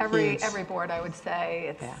 Every board, I would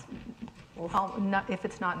say, it's if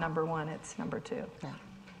it's not number 1, it's number 2. Yeah.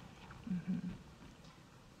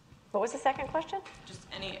 What was the second question? Just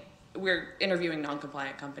we're interviewing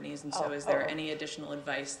non-compliant companies, and so is there any additional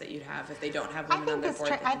advice that you'd have if they don't have women on their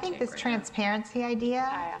board? I think this transparency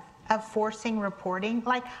idea of forcing reporting,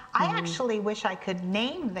 like I actually wish I could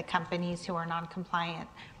name the companies who are non-compliant,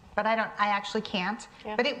 but I actually can't.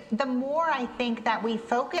 Yeah. But the more I think that we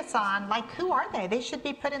focus on, like, who are they? They should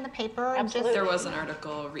be put in the paper. Absolutely. There was an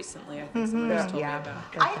article recently, I think someone just told me about.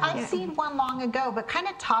 I've seen one long ago, but kind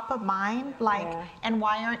of top of mind, like, and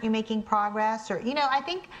why aren't you making progress? Or,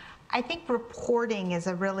 I think reporting is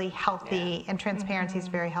a really healthy, and transparency is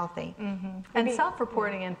very healthy. And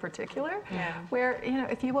self-reporting in particular, where,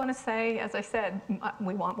 if you want to say, as I said,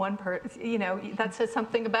 we want one person, that says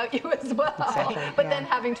something about you as well. Exactly. But then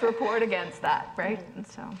having to report against that, right? And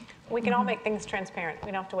so we can all make things transparent.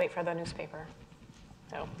 We don't have to wait for the newspaper.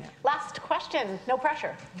 So, last question, no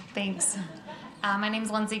pressure. Thanks. My name's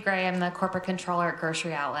Lindsay Gray. I'm the corporate controller at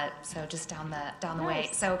Grocery Outlet, so just down the way.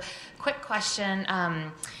 So, quick question.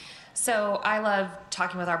 So I love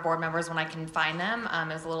talking with our board members when I can find them.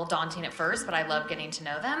 It was a little daunting at first, but I love getting to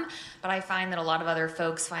know them. But I find that a lot of other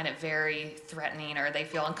folks find it very threatening, or they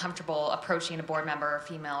feel uncomfortable approaching a board member,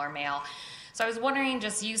 female or male. So I was wondering,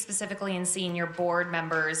 just you specifically in seeing your board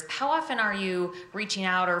members, how often are you reaching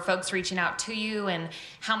out, or folks reaching out to you, and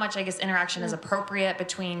how much, I guess, interaction is appropriate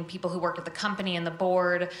between people who work at the company and the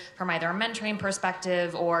board from either a mentoring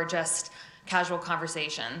perspective or just casual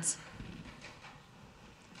conversations?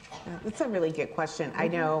 That's a really good question. I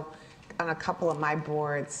know on a couple of my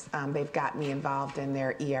boards, they've got me involved in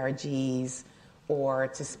their ERGs or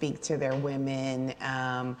to speak to their women.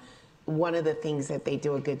 One of the things that they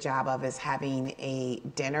do a good job of is having a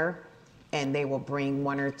dinner, and they will bring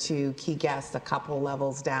 1 or 2 key guests a couple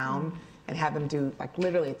levels down and have them do like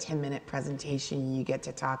literally a 10-minute presentation, and you get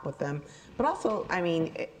to talk with them. But also, I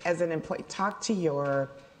mean, as an employee, talk to your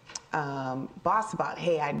boss about,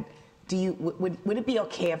 hey, would it be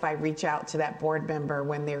okay if I reach out to that board member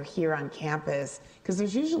when they're here on campus? Because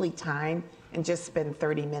there's usually time, and just spend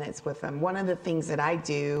 30 minutes with them. One of the things that I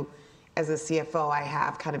do as a CFO, I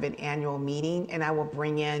have kind of an annual meeting, and I will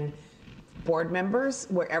bring in board members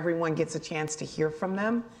where everyone gets a chance to hear from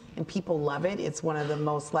them, and people love it. It's one of the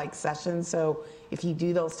most liked sessions. So if you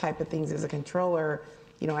do those type of things as a controller,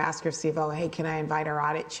 ask your CFO, hey, can I invite our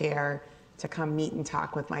audit chair to come meet and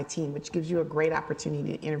talk with my team, which gives you a great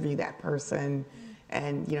opportunity to interview that person.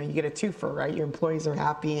 And you get a twofer, right? Your employees are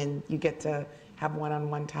happy, and you get to have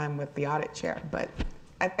one-on-one time with the audit chair. But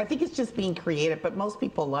I think it's just being creative, but most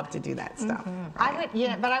people love to do that stuff. Right?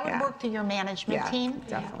 I would work through your management team,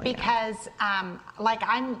 because like,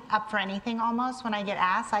 I'm up for anything almost when I get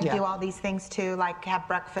asked. I do all these things too, like have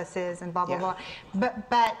breakfasts and blah, blah, blah.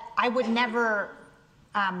 But I would never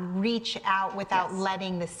reach out without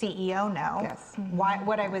letting the CEO know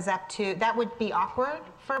what I was up to. That would be awkward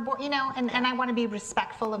for a board, and I want to be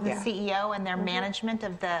respectful of the CEO and their management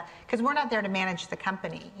of because we're not there to manage the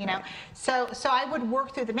company, So I would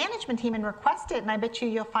work through the management team and request it, and I bet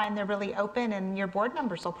you'll find they're really open, and your board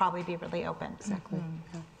members will probably be really open. Exactly.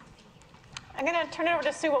 I'm going to turn it over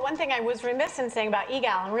to Sue, but one thing I was remiss in saying about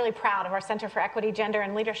EGAL, I'm really proud of our Center for Equity, Gender,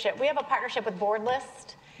 and Leadership. We have a partnership with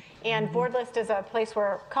BoardList. And BoardList is a place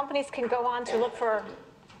where companies can go on to look for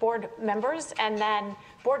board members, and then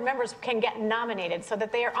board members can get nominated so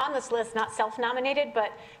that they are on this list, not self-nominated,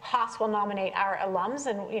 but Haas will nominate our alums,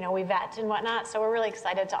 and we vet and whatnot. So we're really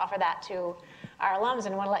excited to offer that to our alums,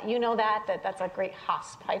 and want to let you know that that's a great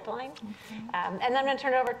Haas pipeline. And then I'm going to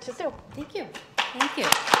turn it over to Sue. Thank you. Thank you.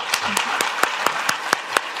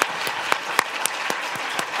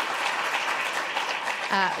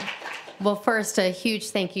 Well, first, a huge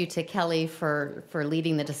thank you to Kelly for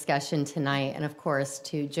leading the discussion tonight, and of course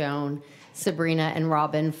to Joan, Sabrina, and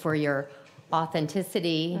Robin for your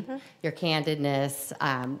authenticity, your candidness.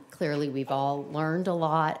 Clearly, we've all learned a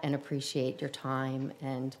lot and appreciate your time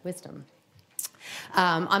and wisdom.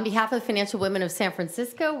 On behalf of Financial Women of San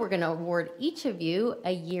Francisco, we're going to award each of you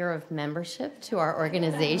a year of membership to our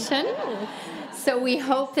organization. So we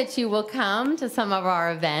hope that you will come to some of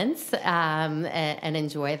our events and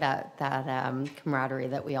enjoy that camaraderie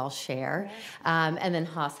that we all share. And then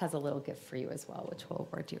Haas has a little gift for you as well, which we'll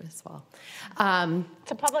award you as well.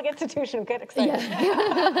 It's a public institution. Get excited.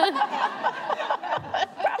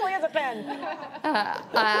 Probably has a pen.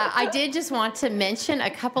 I did just want to mention a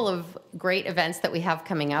couple of great events that we have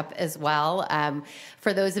coming up as well.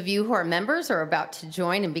 For those of you who are members or about to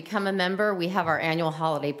join and become a member, we have our annual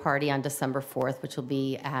holiday party on December 4th, which will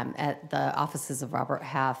be at the offices of Robert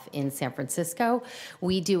Half in San Francisco.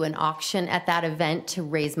 We do an auction at that event to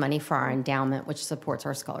raise money for our endowment, which supports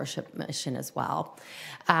our scholarship mission as well.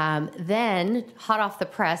 Then, hot off the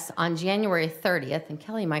press, on January 30th, and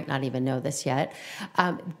Kelly might not even know this yet,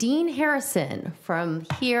 Dean Harrison from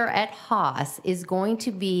here at Haas is going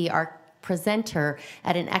to be our presenter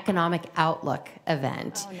at an economic outlook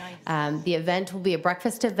event. Oh, nice. The event will be a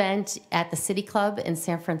breakfast event at the City Club in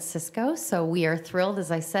San Francisco. So we are thrilled,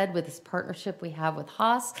 as I said, with this partnership we have with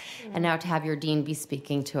Haas, and now to have your dean be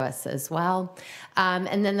speaking to us as well.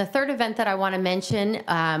 And then the third event that I want to mention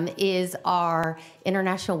is our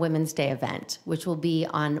International Women's Day event, which will be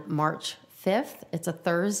on March 5th. It's a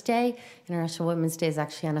Thursday. International Women's Day is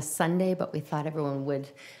actually on a Sunday, but we thought everyone would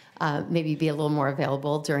maybe be a little more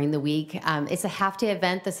available during the week. It's a half-day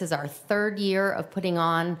event. This is our third year of putting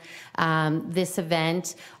on this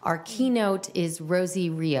event. Our keynote is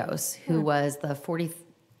Rosie Rios, who was the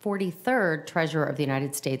 43rd Treasurer of the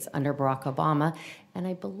United States under Barack Obama, and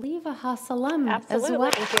I believe a Haas alum as well.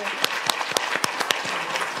 Absolutely. Thank you.